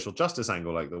there's a social justice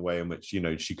angle, like the way in which,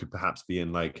 she could perhaps be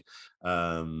in, like,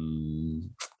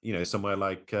 somewhere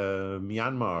like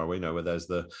Myanmar, where there's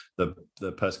the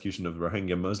persecution of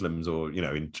Rohingya Muslims, or,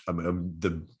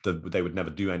 they would never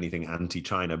do anything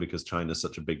anti-China because China's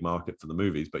such a big market for the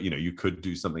movies. But, you could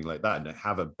do something like that and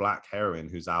have a black heroine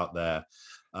who's out there,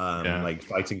 like,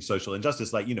 fighting social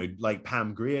injustice, like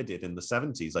Pam Grier did in the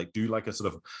 70s. Like, do like a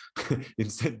sort of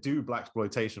instead do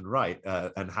blaxploitation right,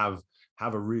 and have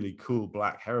a really cool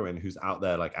black heroine who's out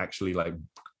there, like, actually, like,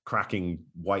 cracking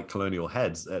white colonial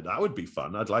heads. That would be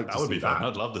fun. I'd like that to would see be fun. that.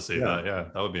 I'd love to see that. Yeah,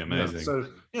 that would be amazing.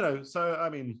 So I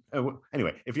mean,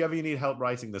 anyway, if you ever need help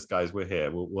writing this, guys, we're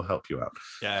here. We'll help you out.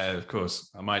 Yeah, of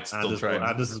course. I might still try.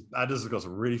 Anders has got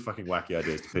some really fucking wacky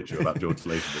ideas to pitch you about George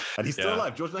Lazenby, and he's still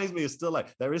alive. George Lazenby is still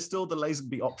alive. There is still the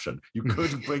Lazenby option. You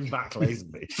could bring back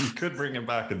Lazenby. You could bring him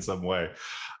back in some way.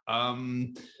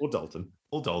 Or Dalton.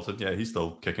 Yeah, he's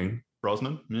still kicking.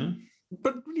 Brosnan, yeah.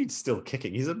 But he's still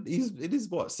kicking. He's in his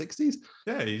what, 60s?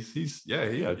 Yeah, he's He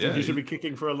should be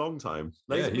kicking for a long time.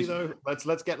 Lazenby though,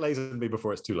 let's get Lazenby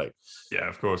before it's too late. Yeah,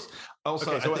 of course.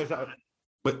 Also,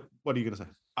 but what are you going to say?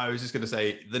 I was just going to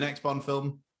say the next Bond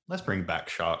film. Let's bring back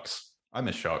sharks. I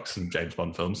miss sharks in James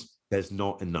Bond films. There's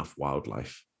not enough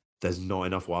wildlife. There's not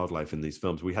enough wildlife in these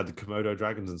films. We had the Komodo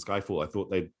dragons in Skyfall. I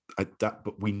thought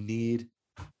but we need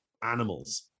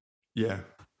animals. Yeah,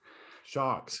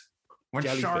 sharks. When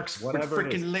sharks with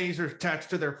freaking lasers attached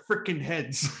to their freaking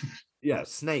heads. Yeah,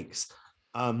 snakes,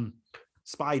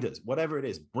 spiders, whatever it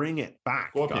is, bring it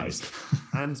back, Scorpions.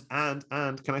 guys.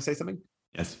 And can I say something?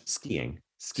 Yes. Skiing.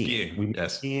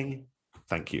 Yes. Skiing.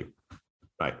 Thank you.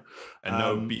 Right. And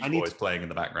no Beach Boys playing in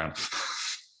the background.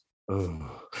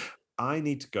 Oh, I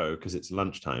need to go because it's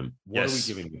lunchtime. What are we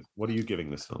giving this? What are you giving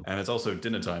this film? And it's also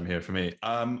dinner time here for me.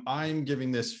 I'm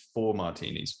giving this 4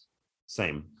 martinis.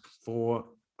 Same. 4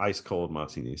 ice cold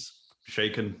martinis.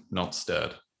 Shaken, not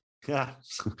stirred. Yeah.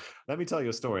 Let me tell you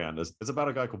a story, Anders. It's about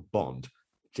a guy called Bond.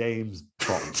 James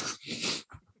Bond.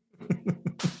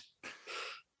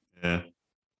 Yeah.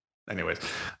 Anyways,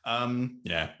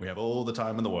 we have all the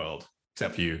time in the world,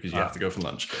 except for you, because you have to go for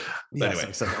lunch. But yes, anyway.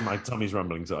 Except my tummy's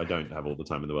rumbling, so I don't have all the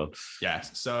time in the world.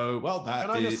 Yes. So, well, Can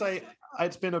I just say,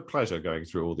 it's been a pleasure going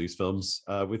through all these films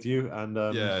with you. And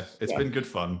it's been good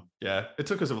fun. Yeah. It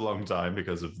took us a long time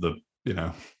because of the,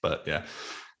 but yeah.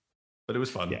 But it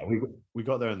was fun. Yeah, we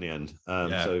got there in the end.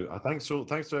 So thanks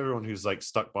to everyone who's like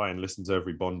stuck by and listened to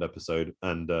every Bond episode.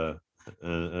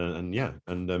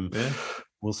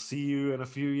 We'll see you in a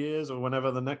few years or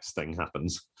whenever the next thing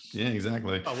happens. Yeah,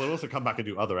 exactly. Oh, we'll also come back and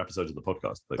do other episodes of the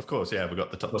podcast. Of course, yeah. We've got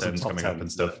the top 10s coming up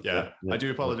and stuff. Yeah. I do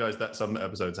apologize that some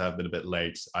episodes have been a bit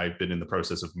late. I've been in the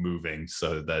process of moving,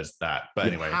 so there's that. But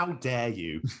anyway. How dare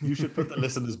you? You should put the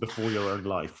listeners before your own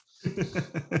life. You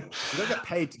don't get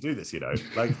paid to do this,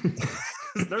 Like,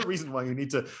 there's no reason why you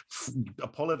need to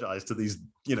apologize to these,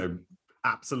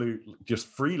 absolute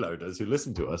just freeloaders who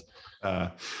listen to us.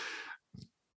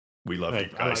 We love you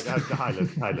guys. Hi,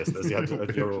 listeners.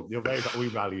 You're very. We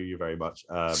value you very much.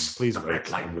 Please rate.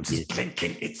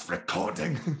 Blinking. It's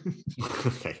recording.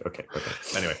 Okay.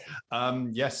 Anyway,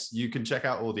 yes, you can check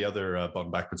out all the other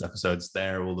Bond Backwards episodes.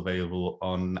 They're all available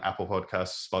on Apple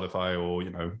Podcasts, Spotify, or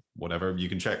whatever. You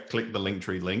can click the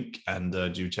Linktree link and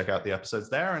do check out the episodes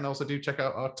there, and also do check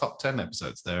out our top 10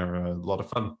 episodes. They're a lot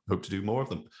of fun. Hope to do more of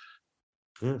them.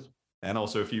 Yes. And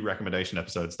also a few recommendation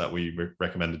episodes that we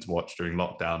recommended to watch during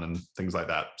lockdown and things like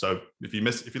that. So if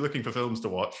you're looking for films to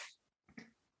watch,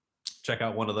 check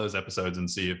out one of those episodes and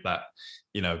see if that,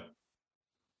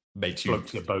 makes you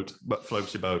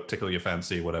floats your boat, tickle your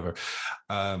fancy, whatever.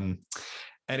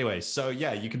 Anyway, so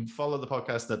yeah, you can follow the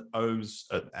podcast at Ohms.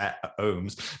 At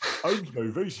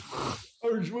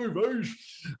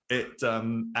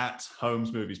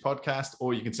Holmes Movies Podcast,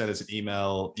 or you can send us an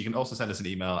email. You can also send us an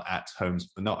email at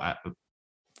Holmes, but not at.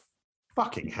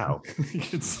 Fucking hell! You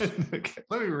can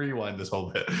let me rewind this whole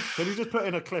bit. Can you just put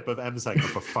in a clip of M saying,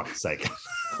 "For fuck's sake"?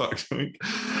 Fuck's sake.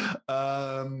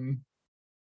 I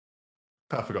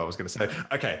forgot what I was going to say.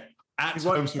 Okay,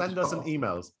 send us an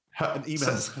email. Send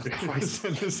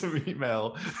us an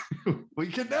email. We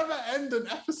can never end an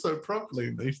episode properly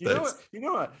these days. You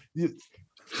know what?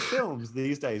 Films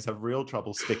these days have real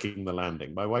trouble sticking the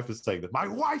landing. My wife was saying that. My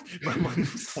wife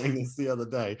was saying this the other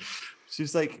day.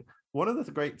 She's like,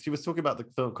 she was talking about the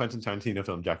film Quentin Tarantino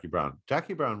film Jackie Brown.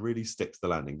 Jackie Brown really sticks the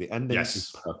landing. The ending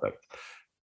is perfect.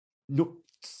 Look,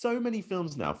 so many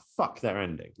films now fuck their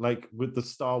ending. Like with the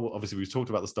Star Wars, obviously we've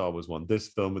talked about the Star Wars one, this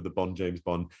film with the James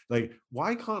Bond. Like,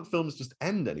 why can't films just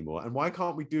end anymore? And why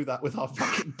can't we do that with our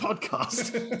fucking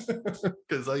podcast?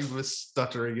 Because I'm a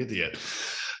stuttering idiot.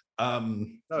 No,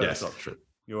 that's not true.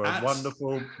 You're a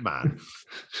wonderful man.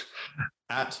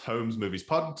 At Holmes Movies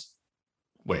Pod.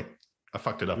 Wait, I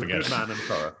fucked it up again. Good man and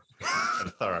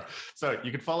thorough. So you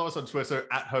can follow us on Twitter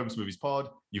at Holmes Movies Pod.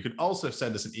 You can also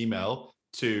send us an email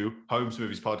to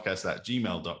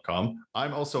holmesmoviespodcast@gmail.com.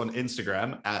 I'm also on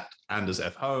Instagram at Anders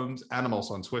F. Holmes, and I'm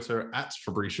also on Twitter at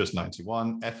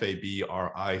Fabricius91,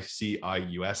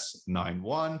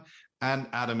 FABRICIUS91. And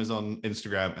Adam is on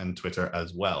Instagram and Twitter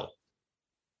as well.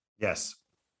 Yes,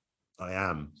 I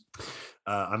am.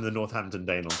 I'm the Northampton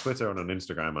Dane on Twitter, and on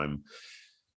Instagram,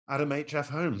 Adam H.F.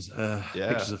 Holmes. Yeah.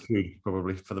 Pictures of food,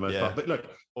 probably, for the most part. But look.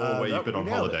 Or where you've been on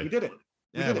holiday. We did it.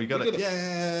 We got it.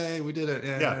 Yay, we did it.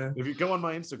 Yeah. If you go on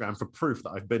my Instagram for proof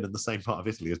that I've been in the same part of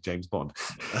Italy as James Bond.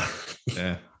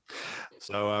 Yeah.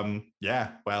 So,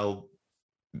 well,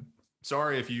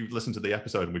 sorry if you listened to the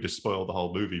episode and we just spoiled the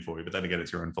whole movie for you, but then again,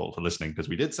 it's your own fault for listening because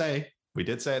we did say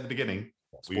at the beginning,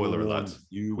 spoiler alert.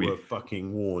 You were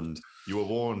fucking warned. You were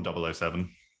warned, 007.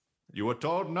 You were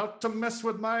told not to mess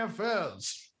with my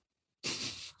affairs.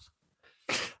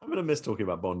 I'm going to miss talking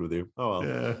about Bond with you. Oh, well.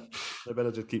 Yeah. They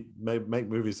better just make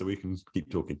movies so we can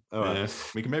keep talking. All right. Yeah.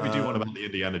 We can maybe do one about the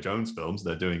Indiana Jones films.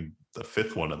 They're doing the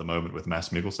 5th one at the moment with Mads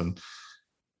Mikkelsen.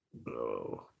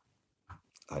 Oh,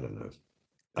 I don't know.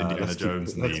 Indiana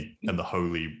Jones and the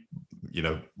Holy,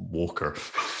 Walker.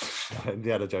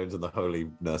 Indiana Jones and the Holy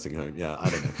Nursing Home. Yeah, I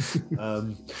don't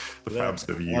know. The Faust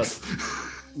of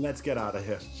Youth. Let's get out of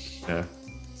here. Yeah.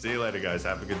 See you later, guys.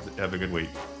 Have a good week.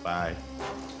 Bye.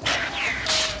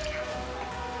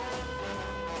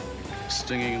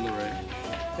 Stinging in the rain.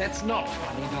 That's not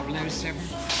funny, 007.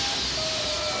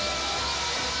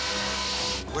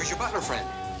 Where's your butler friend?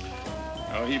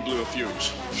 Oh, he blew a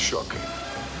fuse. Shocking.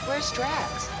 Where's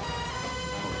Drax?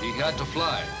 He had to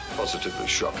fly. Positively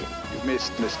shocking. You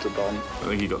missed, Mr. Bond. I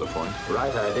think he got the point.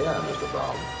 Right idea, Mr.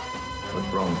 Bond.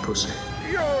 But wrong pussy.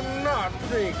 You're not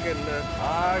thinking that.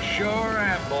 I sure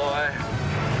am, boy.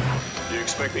 Do you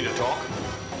expect me to talk?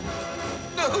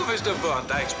 No, Mr.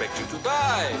 Bond, I expect you to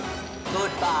die.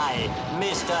 Goodbye,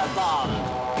 Mr. Bond.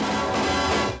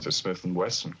 It's a Smith &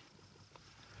 Wesson.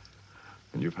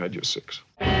 And you've had your 6.